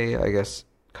 I guess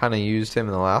kind of used him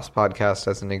in the last podcast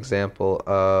as an example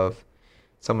of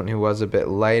someone who was a bit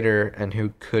lighter and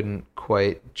who couldn't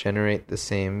quite generate the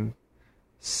same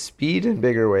speed in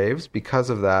bigger waves because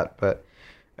of that. But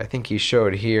I think he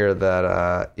showed here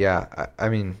that, I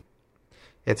mean,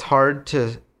 it's hard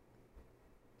to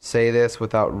say this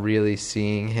without really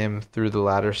seeing him through the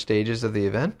latter stages of the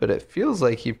event, but it feels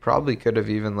like he probably could have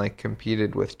even like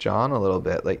competed with John a little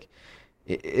bit. Like,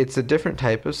 it's a different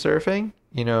type of surfing.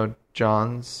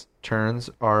 John's turns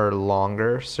are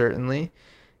longer, certainly,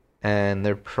 and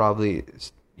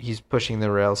he's pushing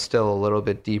the rail still a little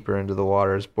bit deeper into the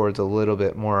water. His board's a little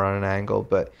bit more on an angle,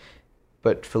 but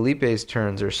Felipe's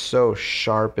turns are so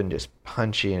sharp and just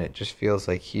punchy, and it just feels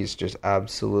like he's just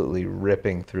absolutely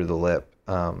ripping through the lip.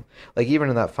 Like, even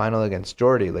in that final against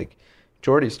Jordy, like,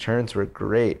 Jordy's turns were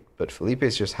great, but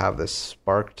Felipe's just have this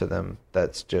spark to them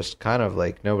that's just kind of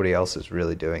like nobody else is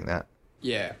really doing that.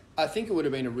 Yeah, I think it would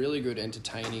have been a really good,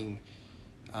 entertaining,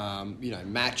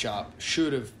 matchup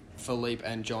should have Philippe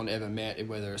and John ever met,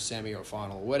 whether a semi or a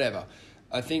final or whatever.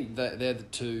 I think that they're the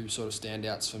two sort of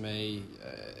standouts for me,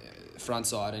 front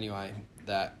side anyway,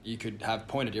 that you could have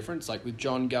point of difference, like with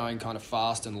John going kind of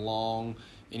fast and long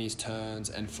in his turns,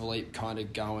 and Philippe kind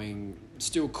of going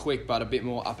still quick but a bit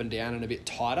more up and down and a bit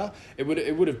tighter. It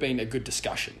would have been a good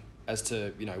discussion as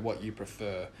to what you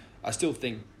prefer. I still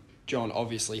think John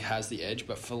obviously has the edge,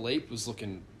 but Philippe was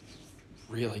looking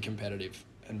really competitive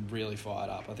and really fired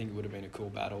up. I think it would have been a cool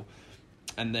battle.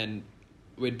 And then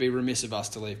we'd be remiss of us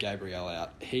to leave Gabriel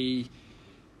out. He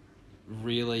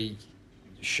really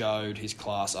showed his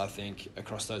class, I think,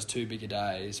 across those two bigger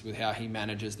days with how he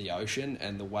manages the ocean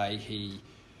and the way he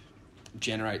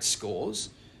generates scores.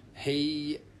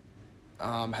 He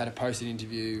had a posted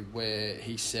interview where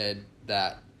he said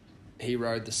that he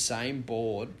rode the same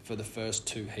board for the first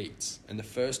 2 heats. And the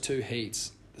first 2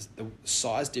 heats, the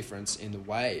size difference in the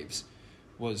waves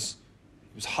was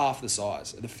half the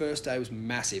size. The first day was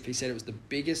massive. He said it was the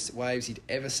biggest waves he'd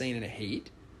ever seen in a heat.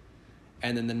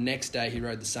 And then the next day he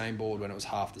rode the same board when it was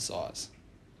half the size.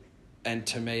 And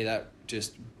to me, that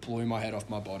just blew my head off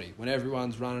my body. When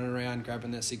everyone's running around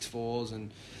grabbing their 6.4s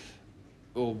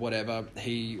or whatever,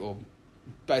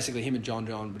 basically him and John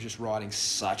were just riding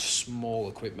such small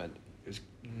equipment. It was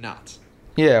nuts.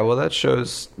 Yeah, well, that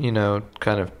shows,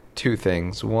 kind of 2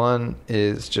 things. One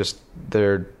is just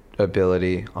their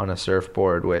ability on a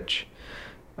surfboard, which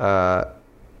you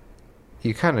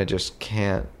kind of just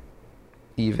can't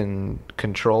even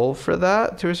control for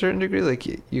that to a certain degree. Like,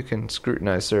 you can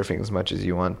scrutinize surfing as much as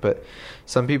you want, but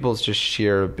some people's just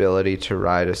sheer ability to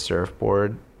ride a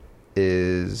surfboard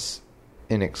is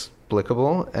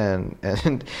inexplicable, and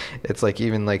it's like,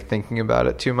 even like thinking about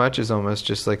it too much is almost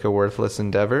just like a worthless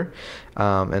endeavor.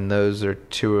 And those are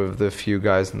 2 of the few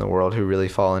guys in the world who really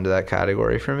fall into that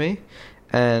category for me.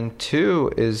 And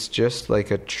 2 is just like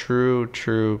a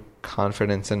true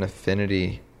confidence and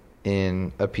affinity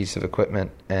in a piece of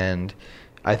equipment. And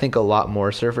I think a lot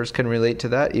more surfers can relate to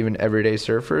that, even everyday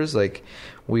surfers. Like,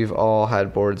 we've all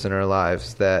had boards in our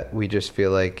lives that we just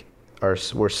feel like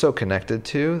we're so connected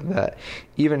to, that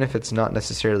even if it's not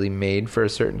necessarily made for a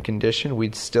certain condition,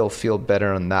 we'd still feel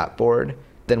better on that board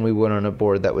than we would on a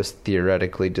board that was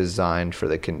theoretically designed for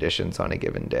the conditions on a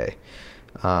given day.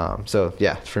 So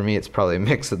yeah, for me, it's probably a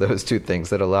mix of those 2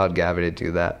 things that allowed Gabby to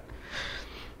do that.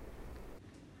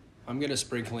 I'm going to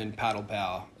sprinkle in paddle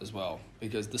power as well,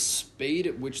 because the speed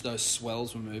at which those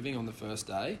swells were moving on the first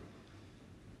day,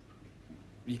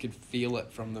 you could feel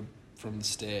it from the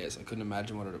stairs. I couldn't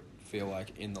imagine what it would feel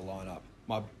like in the lineup.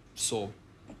 My sore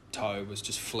toe was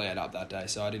just flared up that day,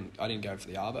 so I didn't go for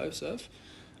the Arvo surf.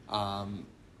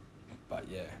 But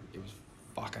yeah, it was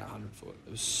fucking 100 foot.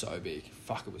 It was so big.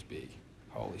 Fuck, it was big.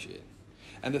 Holy shit.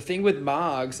 And the thing with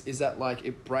Margs is that, like,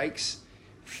 it breaks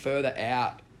further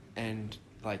out, and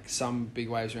like some big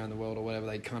waves around the world or whatever,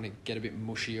 they kind of get a bit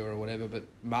mushier or whatever, but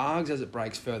Margs, as it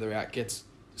breaks further out, gets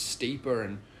steeper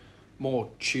and more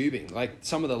tubing. Like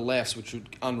some of the lefts, which were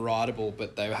unrideable,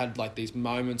 but they had like these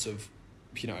moments of,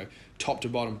 top to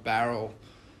bottom barrel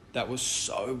that was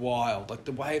so wild. Like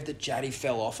the wave that Jaddy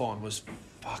fell off on was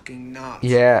fucking nuts.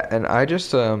 Yeah, and I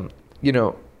just,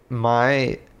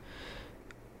 my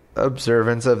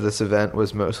observance of this event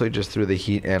was mostly just through the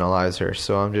heat analyzer.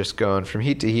 So I'm just going from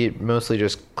heat to heat, mostly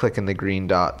just clicking the green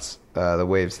dots, the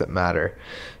waves that matter.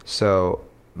 So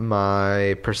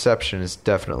my perception is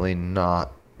definitely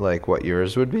not like what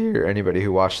yours would be or anybody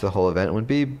who watched the whole event would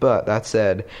be. But that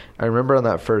said, I remember on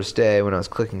that first day when I was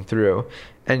clicking through,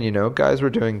 and guys were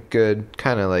doing good,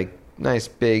 kind of like nice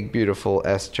big beautiful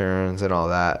S turns and all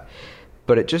that,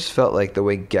 but it just felt like the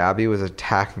way Gabby was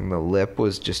attacking the lip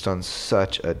was just on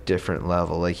such a different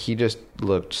level. Like, he just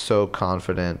looked so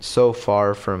confident, so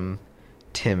far from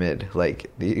timid.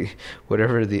 Like,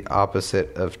 whatever the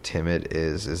opposite of timid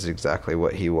is exactly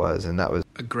what he was, and that was...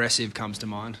 Aggressive comes to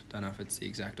mind. Don't know if it's the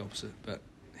exact opposite, but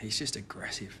he's just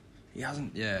aggressive. He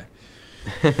hasn't... Yeah.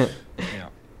 Yeah.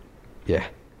 Yeah.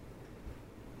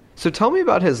 So tell me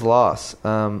about his loss.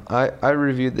 I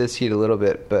reviewed this heat a little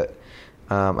bit, but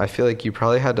I feel like you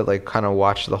probably had to like kind of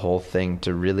watch the whole thing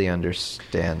to really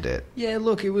understand it. Yeah,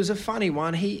 look, it was a funny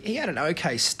one. He had an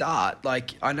okay start.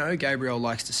 Like, I know Gabriel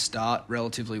likes to start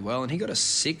relatively well, and he got a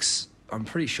 6, I'm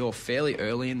pretty sure, fairly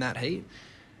early in that heat.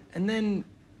 And then,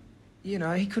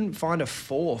 he couldn't find a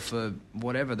 4 for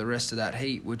whatever the rest of that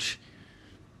heat, which...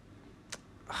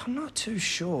 I'm not too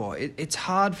sure. It's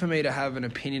hard for me to have an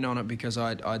opinion on it because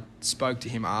I spoke to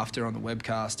him after on the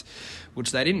webcast,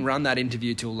 which they didn't run that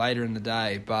interview till later in the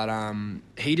day. But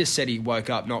he just said he woke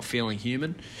up not feeling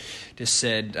human. Just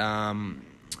said,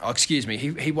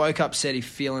 he woke up, said he's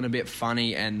feeling a bit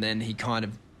funny, and then he kind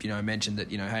of, mentioned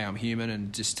that, hey, I'm human,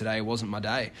 and just today wasn't my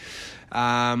day.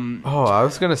 I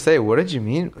was going to say, what did you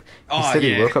mean? He said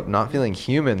he woke up not feeling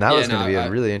human. That was going to be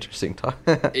a really interesting talk.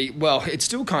 Well, it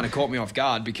still kind of caught me off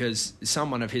guard because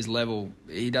someone of his level,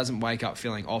 he doesn't wake up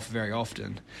feeling off very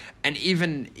often. And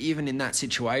even in that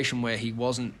situation where he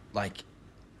wasn't like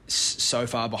so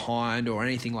far behind or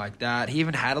anything like that, he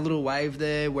even had a little wave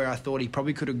there where I thought he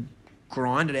probably could have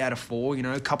grinded out a 4,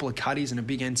 a couple of cutties and a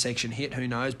big end section hit, who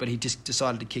knows, but he just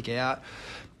decided to kick out.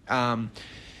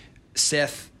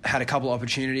 Seth had a couple of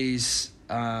opportunities.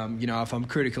 If I'm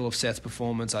critical of Seth's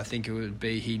performance, I think it would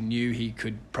be he knew he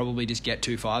could probably just get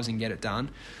 2 5s and get it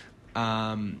done.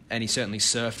 And he certainly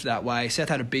surfed that way. Seth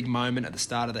had a big moment at the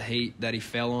start of the heat that he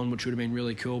fell on, which would have been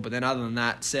really cool. But then other than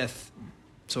that, Seth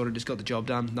sort of just got the job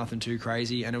done, nothing too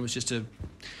crazy, and it was just a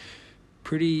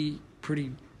pretty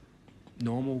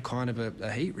normal kind of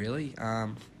a heat, really.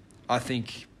 I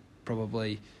think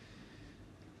probably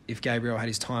if Gabriel had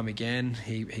his time again,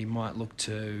 he might look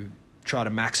to try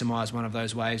to maximise one of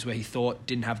those waves where he thought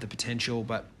didn't have the potential,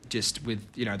 but just with,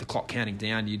 you know, the clock counting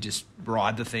down, you just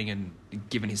ride the thing, and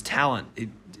given his talent,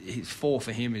 his 4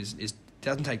 for him is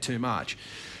doesn't take too much.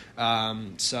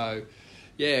 So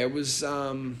yeah, it was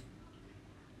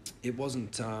it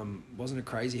wasn't a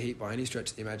crazy heat by any stretch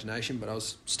of the imagination, but I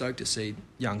was stoked to see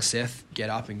young Seth get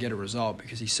up and get a result,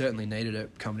 because he certainly needed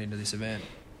it coming into this event.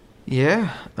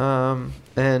 Yeah,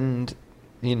 and,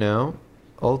 you know,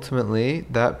 ultimately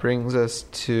that brings us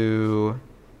to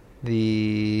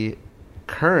the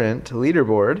current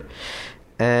leaderboard,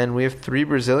 and we have 3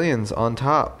 Brazilians on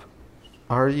top.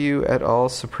 Are you at all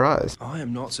surprised? I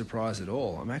am not surprised at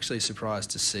all. I'm actually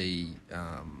surprised to see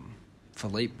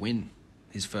Filipe win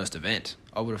his first event.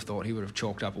 I would have thought he would have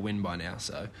chalked up a win by now.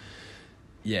 So,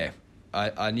 yeah,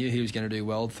 I knew he was going to do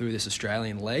well through this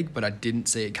Australian leg, but I didn't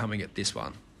see it coming at this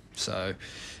one. So,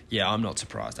 yeah, I'm not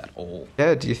surprised at all.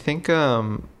 Yeah, do you think,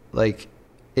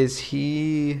 is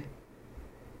he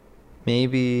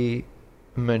maybe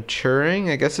maturing,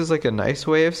 I guess, is like a nice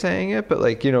way of saying it, but,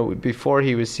 like, you know, before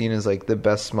he was seen as like the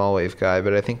best small wave guy,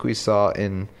 but I think we saw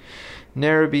in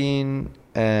Narrabeen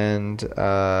and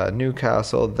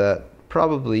Newcastle that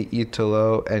probably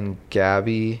Italo and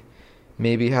Gabby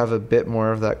maybe have a bit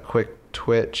more of that quick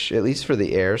twitch, at least for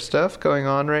the air stuff going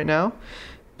on right now.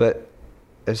 But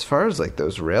as far as like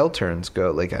those rail turns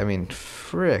go, like, I mean,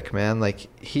 frick, man, like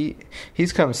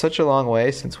he's come such a long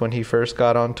way since when he first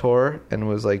got on tour and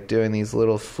was like doing these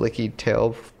little flicky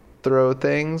tail throw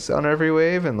things on every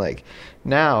wave, and like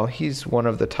now he's one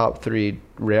of the top 3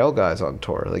 rail guys on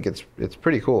tour. Like, it's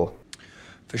pretty cool.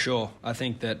 For sure. I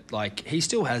think that, like, he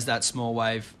still has that small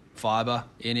wave fibre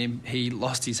in him. He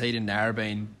lost his heat in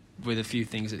Narrabeen with a few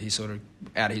things that he's sort of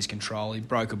out of his control. He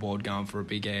broke a board going for a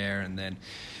big air, and then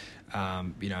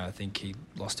you know, I think he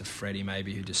lost to Freddie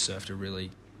maybe, who just surfed a really,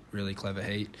 really clever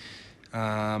heat.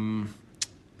 Or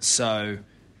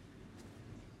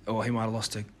he might have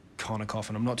lost to Connor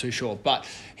Coffin, I'm not too sure. But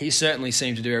he certainly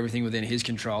seemed to do everything within his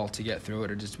control to get through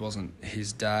it. It just wasn't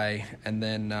his day. And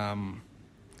then,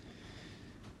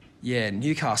 yeah,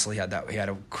 Newcastle, he had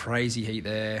a crazy heat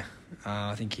there.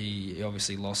 I think he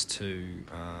obviously lost to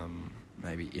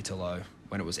maybe Italo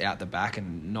when it was out the back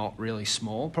and not really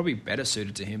small. Probably better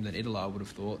suited to him than Italo, I would have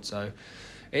thought. So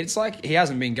it's like he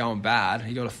hasn't been going bad.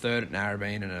 He got a 3rd at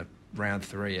Narrabeen and a round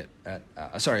 3 a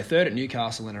 3rd at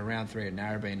Newcastle and a round 3 at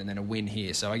Narrabeen, and then a win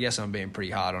here. So I guess I'm being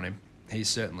pretty hard on him. He's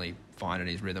certainly finding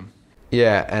his rhythm.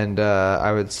 Yeah, and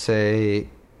I would say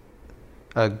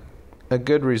a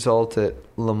good result at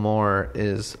Lemoore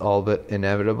is all but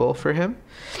inevitable for him.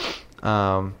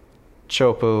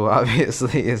 Chopo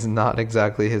obviously is not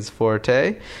exactly his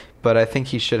forte, but I think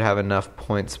he should have enough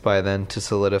points by then to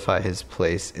solidify his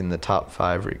place in the top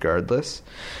 5 regardless.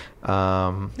 He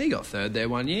got 3rd there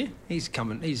one year. He's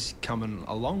coming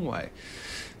a long way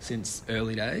since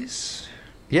early days.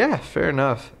 Yeah, fair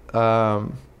enough.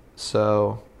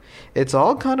 So it's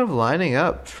all kind of lining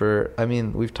up for, I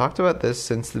mean, we've talked about this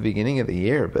since the beginning of the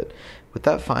year, but with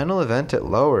that final event at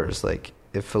Lowers, like,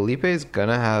 if Felipe's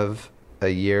gonna have a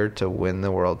year to win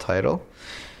the world title,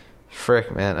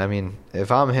 frick, man, I mean,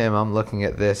 if I'm him, I'm looking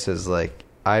at this as like,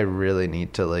 I really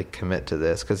need to like commit to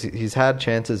this, because he's had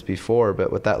chances before,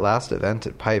 but with that last event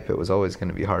at Pipe, it was always going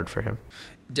to be hard for him.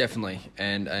 Definitely,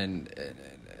 and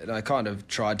I kind of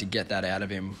tried to get that out of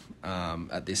him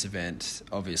at this event.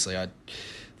 Obviously, I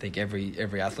think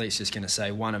every athlete's just going to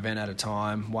say one event at a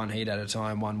time, one heat at a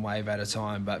time, one wave at a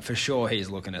time, but for sure he's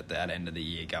looking at that end of the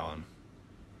year going,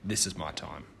 this is my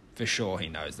time. For sure he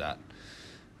knows that.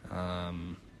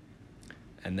 And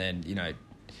then, you know,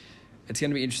 it's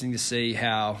going to be interesting to see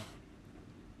how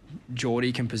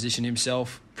Geordie can position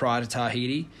himself prior to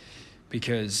Tahiti,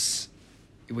 because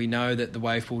we know that the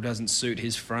wave pool doesn't suit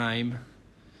his frame.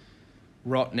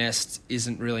 Rottnest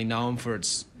isn't really known for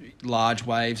its large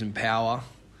waves and power.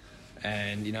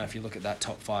 And, you know, if you look at that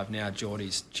top 5 now,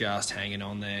 Geordie's just hanging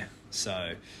on there.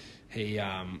 So he,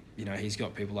 you know, he's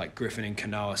got people like Griffin and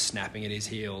Kanoa snapping at his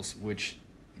heels, which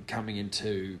coming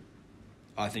into,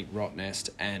 I think,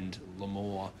 Rottnest and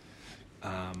Lemoore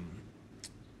are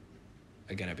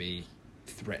going to be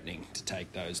threatening to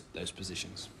take those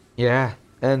positions. Yeah,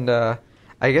 and I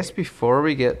guess before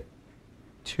we get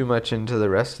too much into the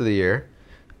rest of the year,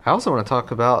 I also want to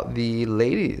talk about the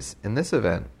ladies in this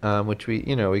event, which we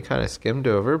kind of skimmed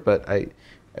over, but I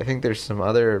think there's some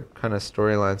other kind of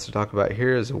storylines to talk about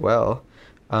here as well.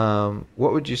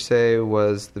 What would you say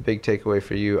was the big takeaway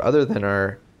for you, other than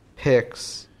our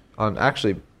picks on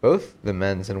actually both the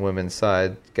men's and women's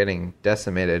side getting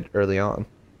decimated early on?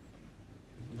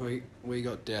 We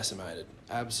got decimated,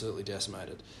 absolutely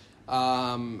decimated.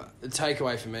 The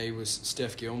takeaway for me was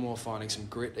Steph Gilmore finding some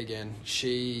grit again.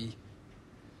 She,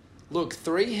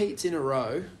 3 heats in a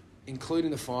row,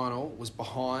 including the final, was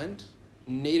behind,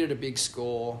 needed a big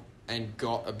score, and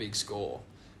got a big score.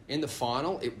 In the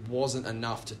final, it wasn't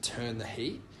enough to turn the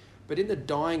heat, but in the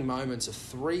dying moments of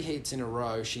 3 heats in a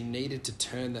row, she needed to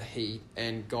turn the heat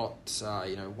and got,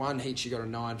 one heat she got a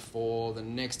 9-4, the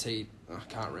next heat, I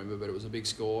can't remember, but it was a big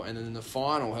score, and then in the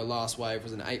final, her last wave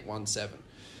was an 8-1-7.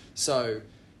 So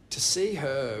to see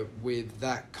her with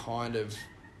that kind of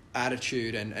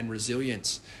attitude and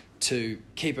resilience to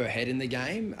keep her head in the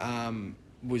game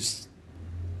was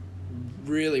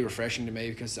really refreshing to me,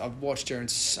 because I've watched her in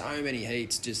so many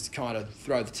heats just kind of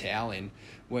throw the towel in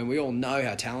when we all know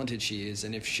how talented she is,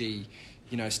 and if she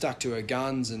stuck to her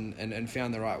guns and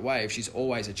found the right wave, she's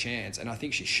always a chance, and I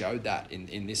think she showed that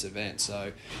in this event.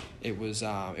 So it was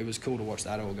cool to watch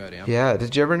that all go down. Yeah,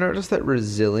 did you ever notice that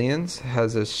resilience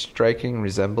has a striking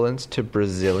resemblance to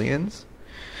Brazilians?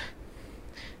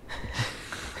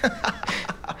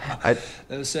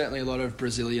 There was certainly a lot of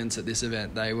Brazilians at this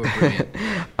event. They were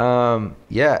brilliant.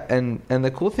 Yeah, and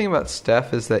the cool thing about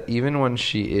Steph is that even when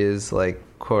she is like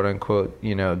quote unquote,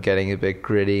 getting a bit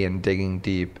gritty and digging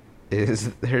deep, is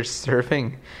her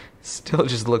surfing still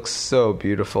just looks so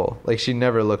beautiful. Like, she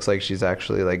never looks like she's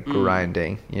actually like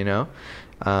grinding,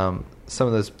 some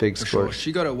of those big scores. Sure.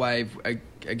 She got a wave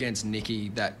against Nikki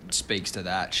that speaks to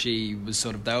that. She was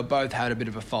they were both had a bit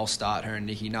of a false start, her and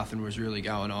Nikki. Nothing was really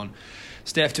going on.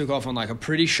 Steph took off on like a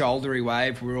pretty shouldery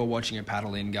wave. We were all watching her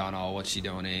paddle in going, oh, what's she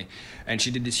doing here? And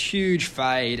she did this huge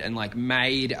fade and like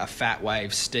made a fat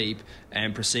wave steep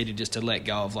and proceeded just to let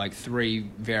go of like 3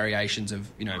 variations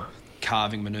of,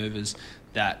 carving maneuvers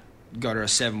that got her a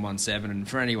 7-1-7. And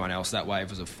for anyone else, that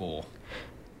wave was a 4.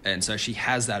 And so she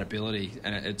has that ability,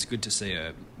 and it's good to see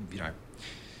her,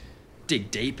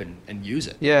 dig deep and use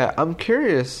it. Yeah, I'm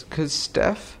curious because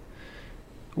Steph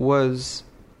was,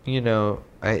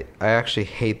 I actually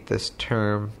hate this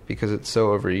term because it's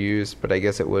so overused, but I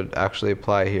guess it would actually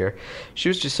apply here. She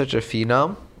was just such a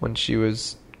phenom when she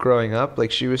was growing up. Like,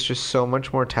 she was just so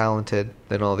much more talented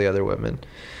than all the other women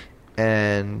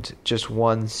and just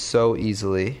won so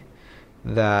easily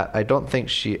that I don't think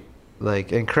she,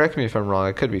 and correct me if I'm wrong,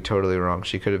 I could be totally wrong.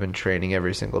 She could have been training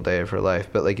every single day of her life,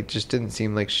 but it just didn't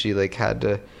seem like she had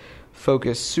to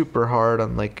focus super hard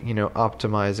on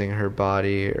optimizing her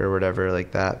body or whatever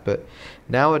like that. But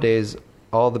nowadays,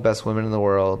 all the best women in the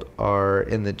world are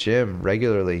in the gym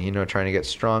regularly, trying to get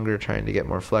stronger, trying to get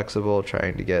more flexible,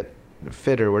 trying to get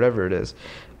fitter, whatever it is.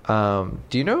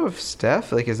 Do you know if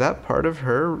Steph, is that part of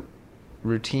her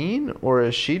routine, or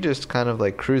is she just kind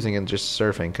of cruising and just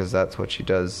surfing because that's what she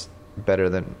does better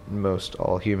than most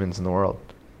all humans in the world?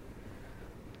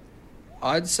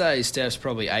 I'd say Steph's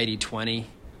probably 80-20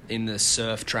 in the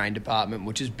surf train department,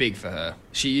 which is big for her.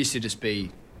 She used to just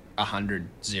be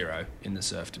 100-0 in the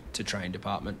surf to train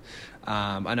department.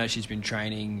 I know she's been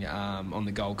training on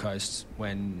the Gold Coast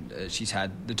when she's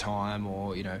had the time,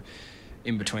 or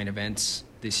in between events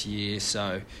this year.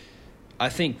 So I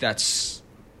think that's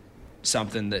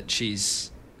something that she's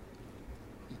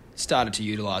started to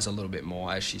utilise a little bit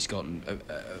more as she's gotten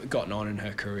on in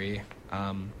her career,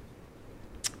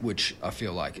 which I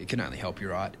feel like it can only help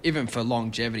you, right? Even for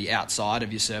longevity outside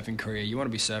of your surfing career, you want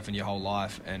to be surfing your whole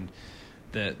life, and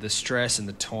the stress and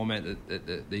the torment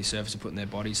that these surfers are putting their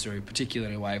bodies through,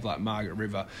 particularly in a wave like Margaret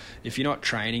River, if you're not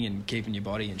training and keeping your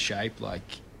body in shape,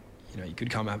 you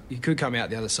could come out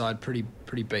the other side pretty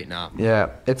beaten up. Yeah,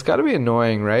 it's got to be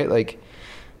annoying, right?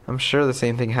 I'm sure the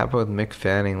same thing happened with Mick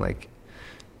Fanning.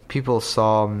 People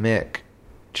saw Mick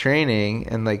training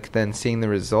and then seeing the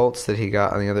results that he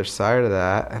got on the other side of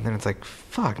that, and then it's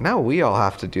fuck, now we all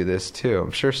have to do this too.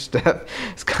 I'm sure Steph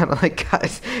is kind of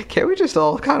guys, can't we just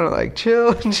all kind of chill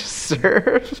and just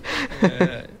surf?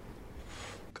 Can't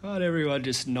everyone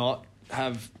just not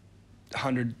have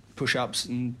 100 push-ups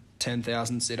and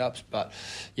 10,000 sit-ups? But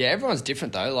yeah, everyone's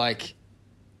different though.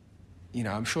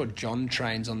 I'm sure John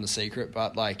trains on The Secret,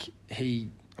 but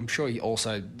I'm sure he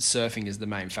also, surfing is the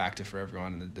main factor for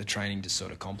everyone, and the training just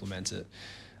sort of complements it.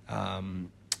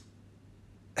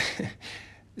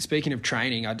 Speaking of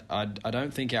training, I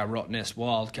don't think our Rottnest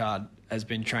wildcard has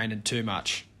been training too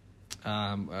much.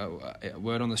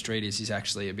 Word on the street is he's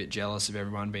actually a bit jealous of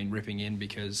everyone being ripping in,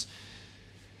 because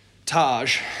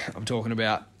Taj, I'm talking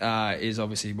about, is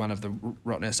obviously one of the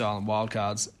Rottnest Island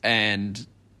wildcards, and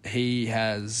he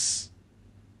has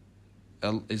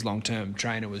his long-term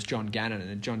trainer was John Gannon,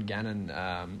 and John Gannon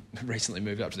recently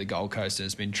moved up to the Gold Coast and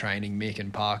has been training Mick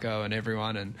and Parko and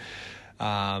everyone. And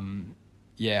I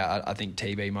think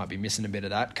TB might be missing a bit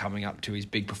of that coming up to his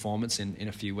big performance in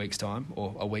a few weeks' time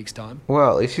or a week's time.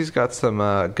 Well, at least he's got some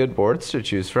good boards to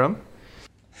choose from.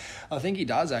 I think he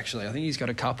does, actually. I think he's got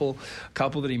a couple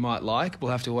that he might like.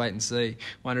 We'll have to wait and see.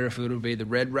 Wonder if it'll be the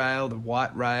red rail, the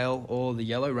white rail, or the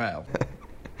yellow rail.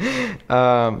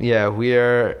 We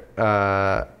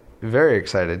are very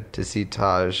excited to see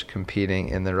Taj competing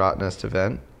in the Rottnest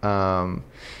event,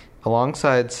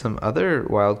 alongside some other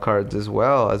wild cards as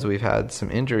well, as we've had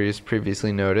some injuries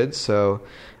previously noted. So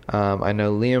I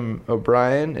know Liam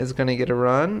O'Brien is going to get a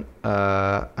run.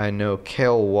 I know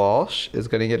Cale Walsh is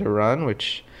going to get a run,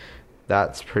 which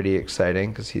that's pretty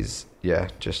exciting because he's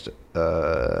just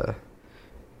a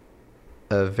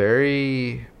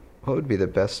very... What would be the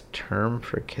best term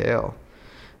for Cale?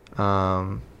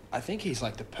 I think he's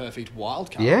like the perfect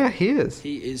wild card. Yeah, he is.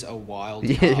 He is a wild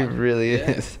card. Yeah, he really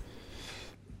is.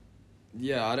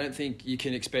 Yeah, I don't think you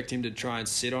can expect him to try and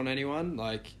sit on anyone.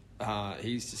 Like,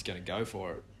 he's just going to go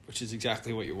for it, which is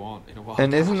exactly what you want in a wild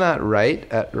And card. Isn't that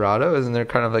right at Rahdo? Isn't there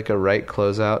kind of like a right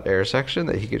closeout air section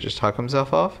that he could just tuck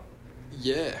himself off?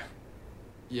 Yeah.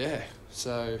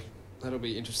 So that'll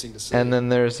be interesting to see. And then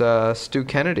there's Stu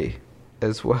Kennedy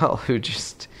as well, who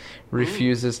just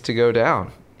refuses to go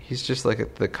down. He's just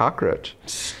like the cockroach.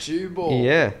 Stu Ball.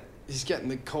 Yeah. He's getting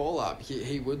the call up.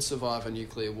 He would survive a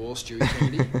nuclear war, Stu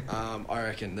Kennedy. I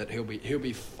reckon that he'll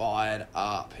be fired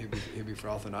up. He'll be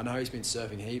frothing. I know he's been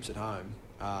surfing heaps at home.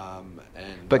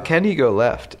 But can he go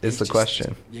left is the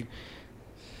question.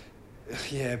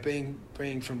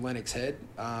 Being from Lennox Head,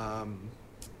 going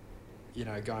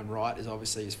right is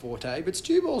obviously his forte. But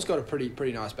Stu Ball's got a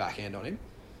pretty nice backhand on him.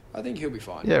 I think he'll be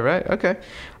fine. Yeah, right. Okay.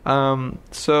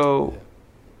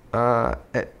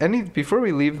 Before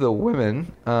we leave the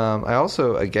women, I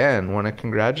also, again, want to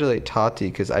congratulate Tati,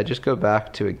 because I just go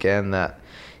back to, again, that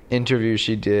interview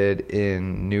she did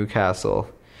in Newcastle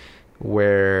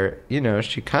where,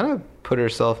 she kind of put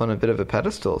herself on a bit of a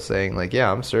pedestal saying, like,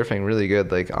 yeah, I'm surfing really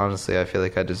good. Like, honestly, I feel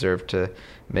like I deserve to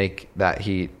make that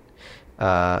heat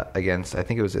against, I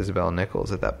think it was Isabel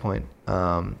Nichols at that point.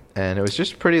 And it was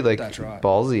just pretty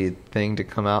ballsy thing to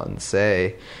come out and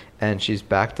say. And she's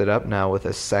backed it up now with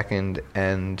a second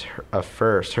and her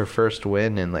first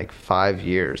win in like 5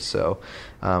 years. So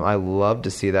I love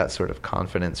to see that sort of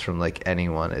confidence from like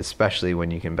anyone, especially when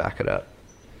you can back it up.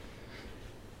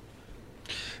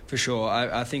 For sure.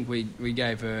 I think we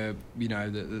gave her,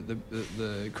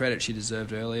 the credit she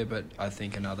deserved earlier, but I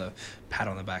think another pat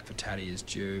on the back for Tati is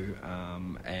due.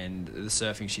 And the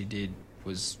surfing she did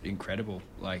was incredible.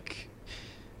 Like,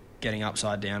 getting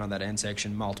upside down on that end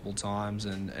section multiple times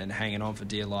and hanging on for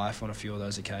dear life on a few of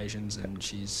those occasions, and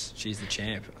she's the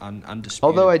champ, undisputed.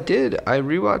 Although I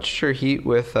rewatched her heat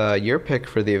with your pick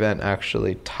for the event,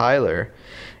 actually, Tyler,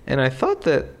 and I thought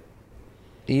that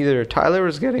either Tyler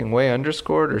was getting way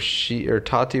underscored or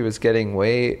Tati was getting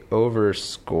way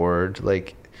overscored.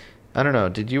 Like, I don't know.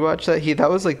 Did you watch that heat? That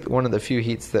was like one of the few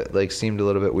heats that like seemed a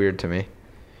little bit weird to me.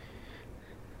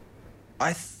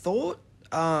 I thought,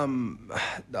 I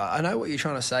know what you're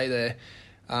trying to say there.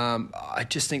 I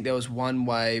just think there was one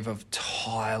wave of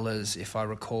Tyler's, if I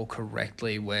recall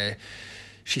correctly, where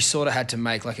she sort of had to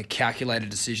make like a calculated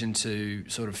decision to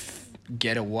sort of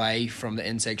get away from the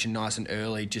end section nice and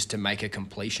early just to make a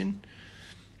completion.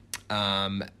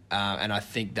 And I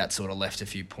think that sort of left a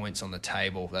few points on the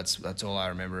table. That's all I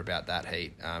remember about that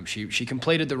heat. She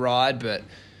completed the ride, but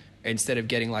instead of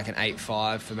getting like an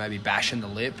 8.5 for maybe bashing the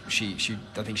lip, I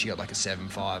think she got like a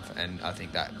 7.5, and I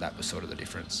think that was sort of the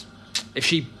difference. If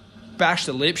she bashed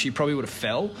the lip, she probably would have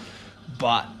fell,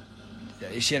 but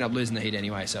she ended up losing the heat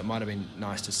anyway, so it might have been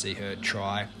nice to see her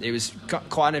try. It was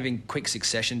kind of in quick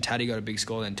succession. Tati got a big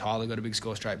score, then Tyler got a big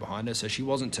score straight behind her, so she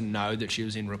wasn't to know that she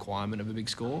was in requirement of a big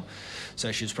score.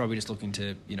 So she was probably just looking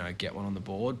to, get one on the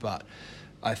board. But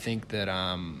I think that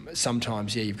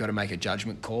sometimes, you've got to make a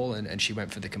judgment call, and she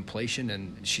went for the completion,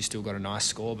 and she still got a nice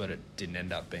score, but it didn't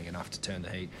end up being enough to turn the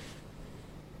heat.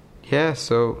 Yeah,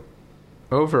 so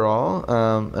overall,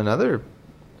 another,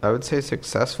 I would say,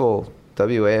 successful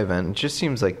WA event. It just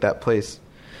seems like that place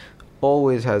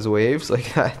always has waves.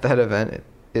 Like that event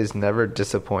is never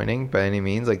disappointing by any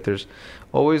means. Like, there's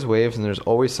always waves, and there's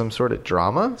always some sort of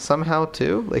drama somehow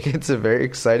too. Like, it's a very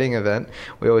exciting event.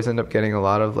 We always end up getting a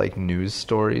lot of like news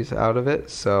stories out of it.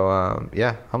 So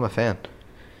I'm a fan.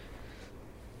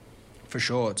 For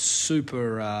sure. It's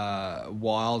super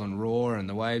wild and raw, and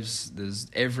the waves, there's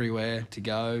everywhere to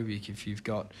go. If you've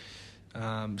got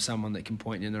someone that can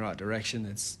point you in the right direction.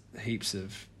 There's heaps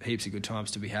of good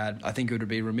times to be had. I think it would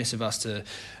be remiss of us to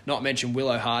not mention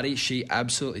Willow Hardy. She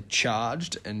absolutely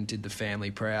charged and did the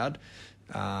family proud.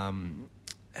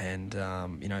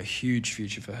 Huge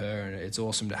future for her, and it's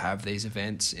awesome to have these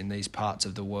events in these parts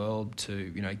of the world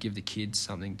to, give the kids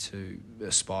something to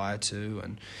aspire to.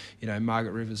 And,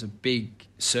 Margaret River's a big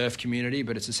surf community,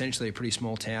 but it's essentially a pretty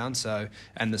small town,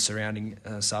 and the surrounding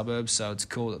suburbs, so it's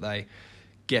cool that they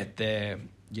get their,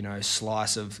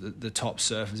 slice of the top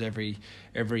surfers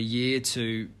every year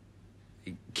to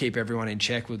keep everyone in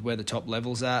check with where the top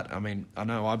level's at. I mean, I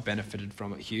know I've benefited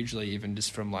from it hugely, even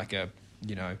just from like a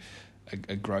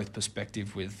growth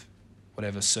perspective with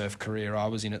whatever surf career I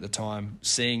was in at the time.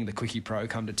 Seeing the Quickie Pro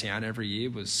come to town every year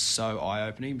was so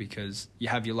eye-opening, because you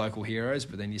have your local heroes,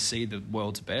 but then you see the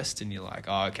world's best and you're like,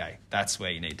 oh, okay, that's where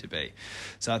you need to be.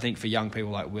 So I think for young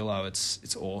people like Willow,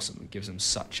 it's awesome. It gives them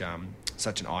such an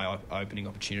eye-opening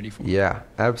opportunity for them. Yeah,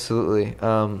 absolutely.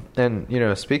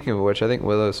 And, speaking of which, I think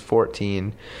Willow's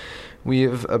 14. We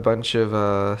have a bunch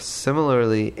of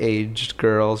similarly aged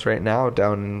girls right now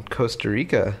down in Costa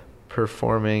Rica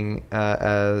performing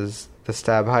as the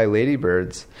Stab High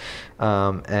Ladybirds.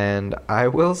 And I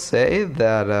will say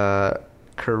that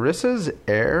Carissa's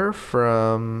Air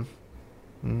from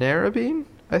Narrabeen,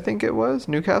 I think it was,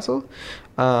 Newcastle,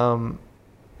 might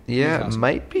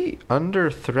be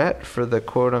under threat for the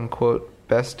quote-unquote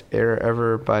best air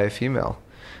ever by a female.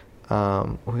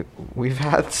 We've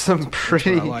had some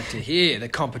pretty... That's what I like to hear. The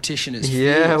competition is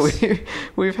fierce. Yeah,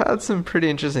 we've had some pretty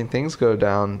interesting things go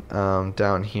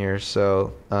down here.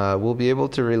 So we'll be able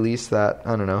to release that,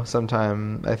 I don't know,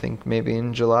 sometime, I think maybe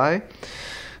in July.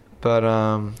 But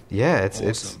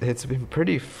it's been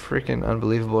pretty freaking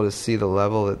unbelievable to see the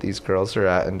level that these girls are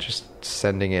at and just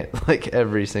sending it like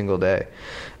every single day.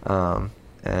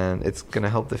 And it's going to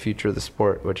help the future of the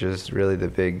sport, which is really the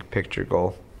big picture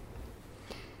goal.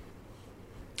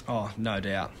 Oh, no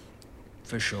doubt,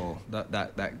 for sure.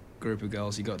 That group of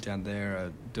girls you got down there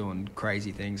are doing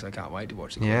crazy things. I can't wait to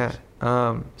watch the clips.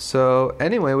 Yeah. So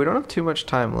anyway, we don't have too much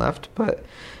time left, but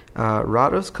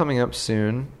Rahdo's coming up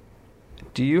soon.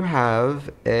 Do you have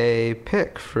a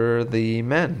pick for the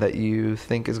men that you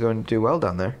think is going to do well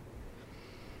down there?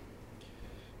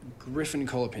 Griffin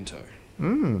Colapinto.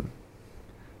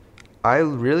 I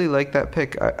really like that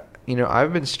pick.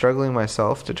 I've been struggling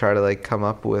myself to try to come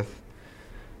up with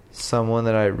someone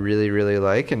that I really, really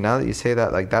like, and now that you say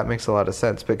that, that makes a lot of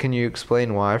sense. But can you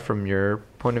explain why from your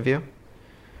point of view?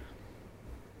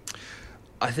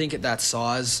 I think at that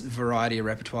size, variety of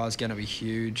repertoire is going to be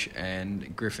huge,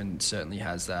 and Griffin certainly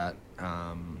has that.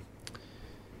 I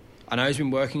know he's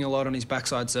been working a lot on his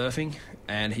backside surfing,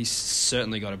 and he's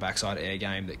certainly got a backside air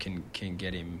game that can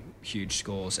get him huge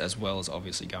scores, as well as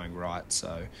obviously going right.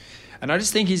 So, and I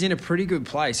just think he's in a pretty good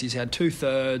place. He's had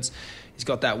 2/3. He's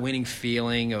got that winning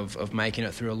feeling of making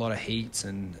it through a lot of heats,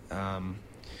 and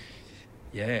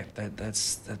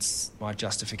that's my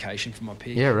justification for my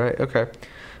pick. Yeah, right. Okay.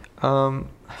 I'm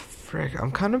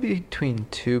kind of between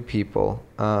two people.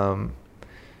 And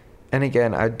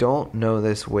again, I don't know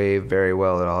this wave very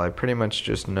well at all. I pretty much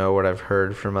just know what I've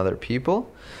heard from other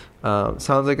people.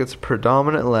 Sounds like it's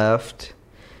predominant left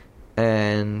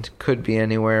and could be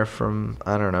anywhere from,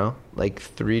 I don't know,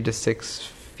 3 to 6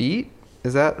 feet.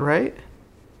 Is that right?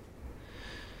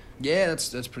 Yeah,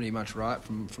 that's pretty much right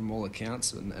from all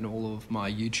accounts and all of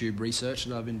my YouTube research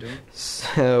that I've been doing.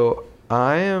 So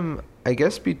I am, I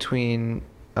guess, between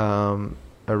a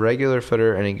regular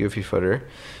footer and a goofy footer,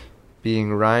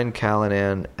 being Ryan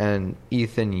Callanan and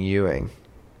Ethan Ewing.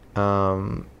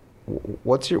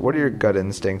 What are your gut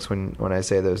instincts when I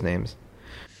say those names?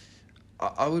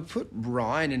 I would put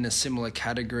Ryan in a similar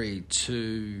category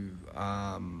to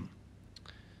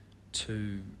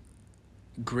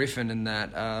Griffin, in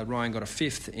that Ryan got a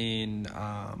 5th in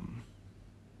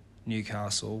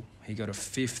Newcastle. He got a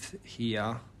 5th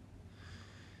here.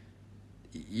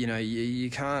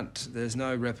 You can't. There's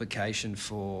no replication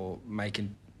for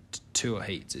making tour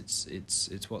heats.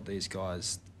 It's what these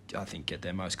guys, I think, get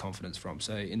their most confidence from.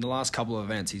 So in the last couple of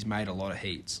events, he's made a lot of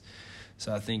heats.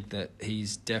 So I think that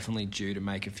he's definitely due to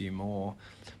make a few more.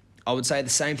 I would say the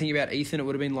same thing about Ethan. It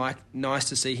would have been nice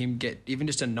to see him get even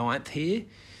just a 9th here.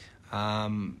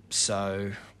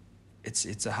 So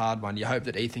it's a hard one. You hope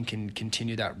that Ethan can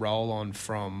continue that roll on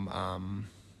from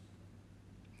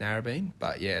Narrabeen.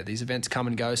 But yeah, these events come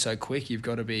and go so quick. You've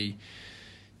got to be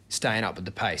staying up with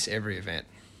the pace every event.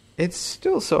 It's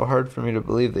still so hard for me to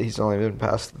believe that he's only been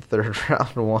past the 3rd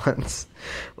round once.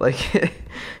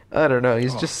 I don't know.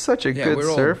 He's just such a good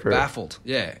surfer. We're all baffled.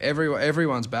 Yeah,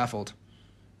 everyone's baffled.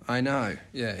 I know.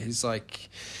 Yeah, he's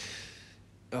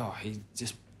he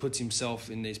just puts himself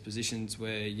in these positions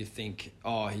where you think,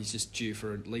 he's just due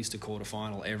for at least a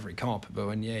quarterfinal every comp. But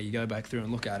when you go back through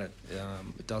and look at it,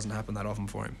 it doesn't happen that often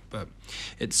for him. But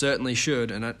it certainly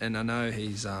should, and I know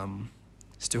he's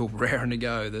still raring to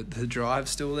go. The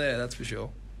drive's still there, that's for sure.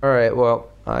 All right,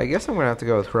 well, I guess I'm going to have to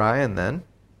go with Ryan then.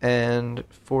 And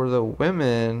for the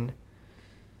women,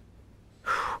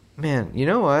 man, you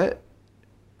know what?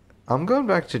 I'm going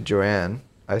back to Joanne.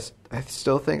 I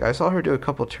still think I saw her do a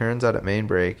couple turns out at main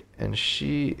break, and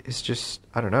she is just,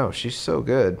 I don't know, she's so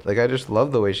good. Like, I just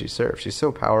love the way she serves. She's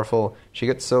so powerful. She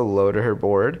gets so low to her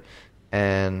board,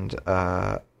 and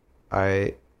I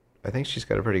think she's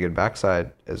got a pretty good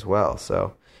backside as well.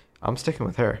 So I'm sticking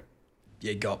with her.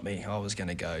 You got me. I was going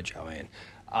to go Joanne.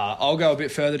 I'll go a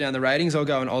bit further down the ratings. I'll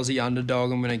go an Aussie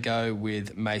underdog. I'm going to go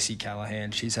with Macy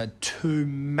Callahan. She's had 2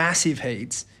 massive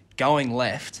heats going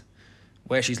left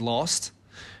where she's lost,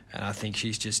 and I think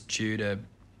she's just due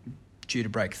to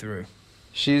break through.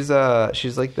 She's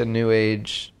like the new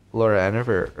age Laura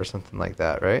Annevert or something like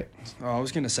that, right? I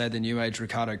was going to say the new age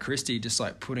Ricardo Christie, just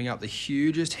like putting up the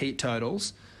hugest heat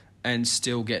totals and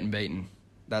still getting beaten.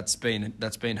 That's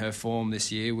been her form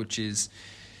this year, which is,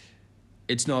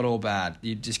 it's not all bad.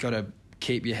 You just got to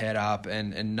keep your head up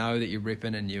and know that you're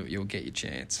ripping, and you'll get your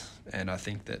chance. And I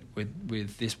think that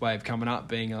with this wave coming up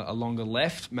being a longer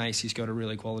left, Macy's got a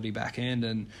really quality backhand,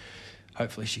 and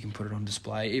hopefully she can put it on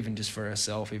display, even just for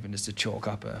herself, even just to chalk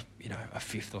up a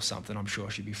 5th or something. I'm sure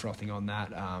she'd be frothing on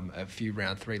that. A few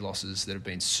round 3 losses that have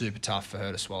been super tough for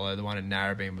her to swallow. The one in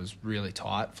Narrabeen was really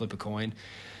tight, flip a coin.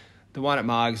 The one at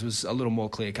Margs was a little more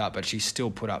clear-cut, but she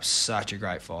still put up such a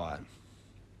great fight.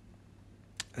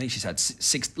 I think she's had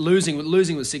losing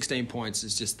with 16 points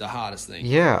is just the hardest thing.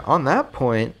 Yeah, on that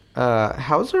point,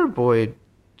 how's our boy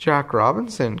Jack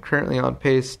Robinson currently on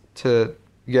pace to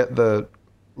get the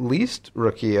least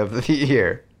rookie of the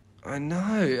year? I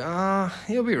know.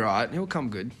 He'll be right. He'll come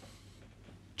good.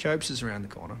 Chopes is around the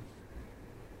corner.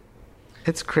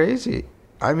 It's crazy.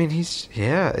 I mean,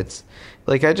 it's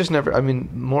like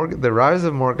the rise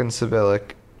of Morgan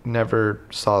Cibilic, never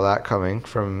saw that coming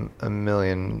from a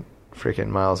million freaking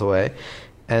miles away.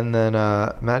 And then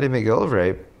Maddie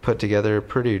McGillivray put together a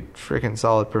pretty freaking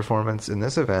solid performance in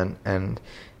this event. And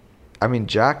I mean,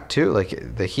 Jack too,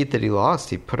 like the heat that he lost,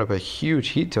 he put up a huge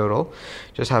heat total,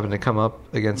 just happened to come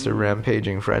up against a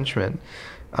rampaging Frenchman.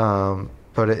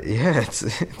 But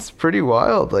it's pretty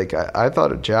wild. Like I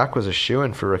thought Jack was a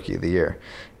shoo-in for Rookie of the Year,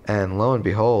 and lo and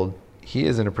behold, he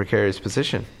is in a precarious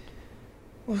position.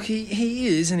 Well, he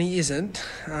is and he isn't.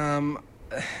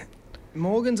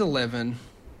 Morgan's 11,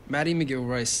 Maddie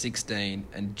McGillivray 16,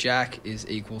 and Jack is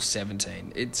equal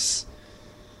 17. It's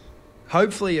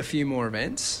hopefully a few more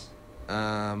events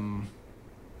for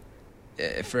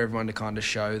everyone to kind of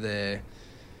show their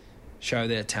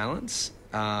talents.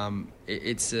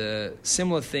 It's a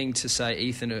similar thing to say,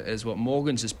 Ethan, as what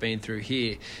Morgan's just been through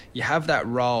here. You have that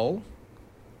role,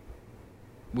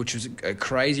 which was a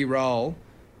crazy role,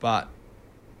 but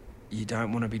you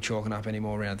don't want to be chalking up any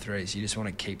more round 3s. You just want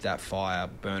to keep that fire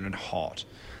burning hot.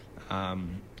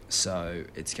 So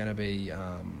it's going to be,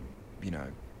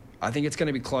 I think it's going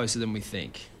to be closer than we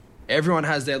think. Everyone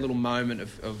has their little moment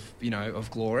of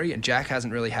glory, and Jack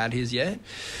hasn't really had his yet.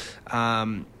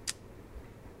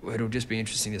 It'll just be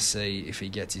interesting to see if he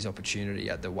gets his opportunity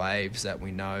at the waves that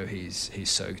we know he's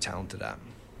so talented at.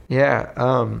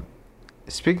 Yeah.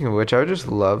 Speaking of which, I would just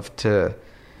love to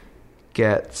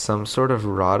get some sort of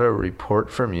RADA report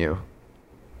from you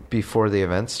before the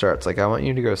event starts. Like, I want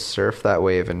you to go surf that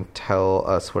wave and tell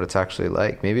us what it's actually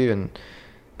like. Maybe even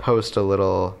post a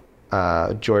little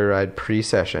joyride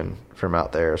pre-session from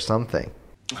out there or something.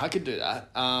 I could do that.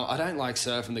 I don't like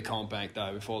surfing the comp bank,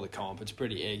 though, before the comp. It's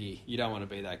pretty eggy. You don't want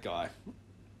to be that guy.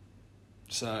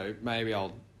 So maybe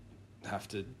I'll have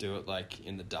to do it, like,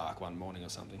 in the dark one morning or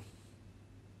something.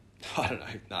 I don't know.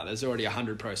 No, there's already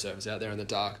 100 pro surfers out there in the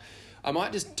dark. I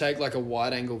might just take, like, a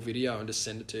wide-angle video and just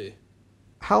send it to you.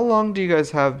 How long do you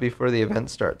guys have before the event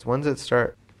starts? When does it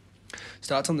start?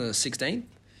 Starts on the 16th.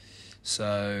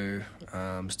 So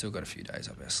still got a few days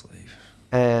up our sleeve.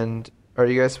 And are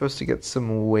you guys supposed to get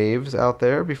some waves out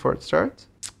there before it starts?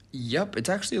 Yep, it's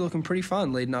actually looking pretty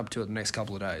fun leading up to it the next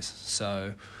couple of days.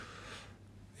 So,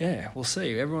 yeah, we'll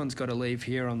see. Everyone's got to leave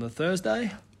here on the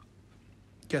Thursday,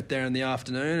 get there in the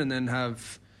afternoon, and then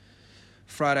have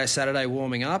Friday, Saturday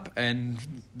warming up. And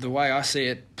the way I see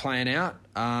it playing out,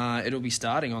 it'll be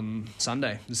starting on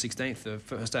Sunday, the 16th. The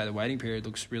first day of the waiting period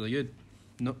looks really good.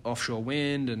 Offshore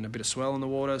wind and a bit of swell in the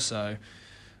water, so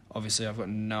obviously I've got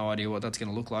no idea what that's going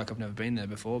to look like. I've never been there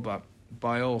before, but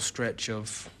by all stretch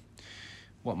of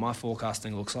what my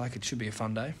forecasting looks like. It should be a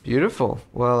fun day. Beautiful.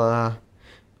 Well,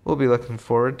 we'll be looking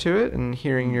forward to it and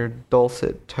hearing your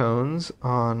dulcet tones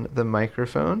on the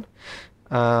microphone.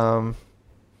 Oh,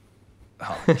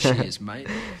 cheers, mate.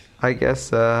 I guess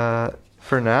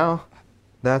for now,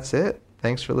 that's it.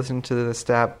 Thanks for listening to the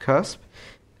Stab Cusp,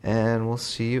 and we'll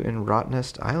see you in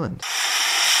Rottnest Island.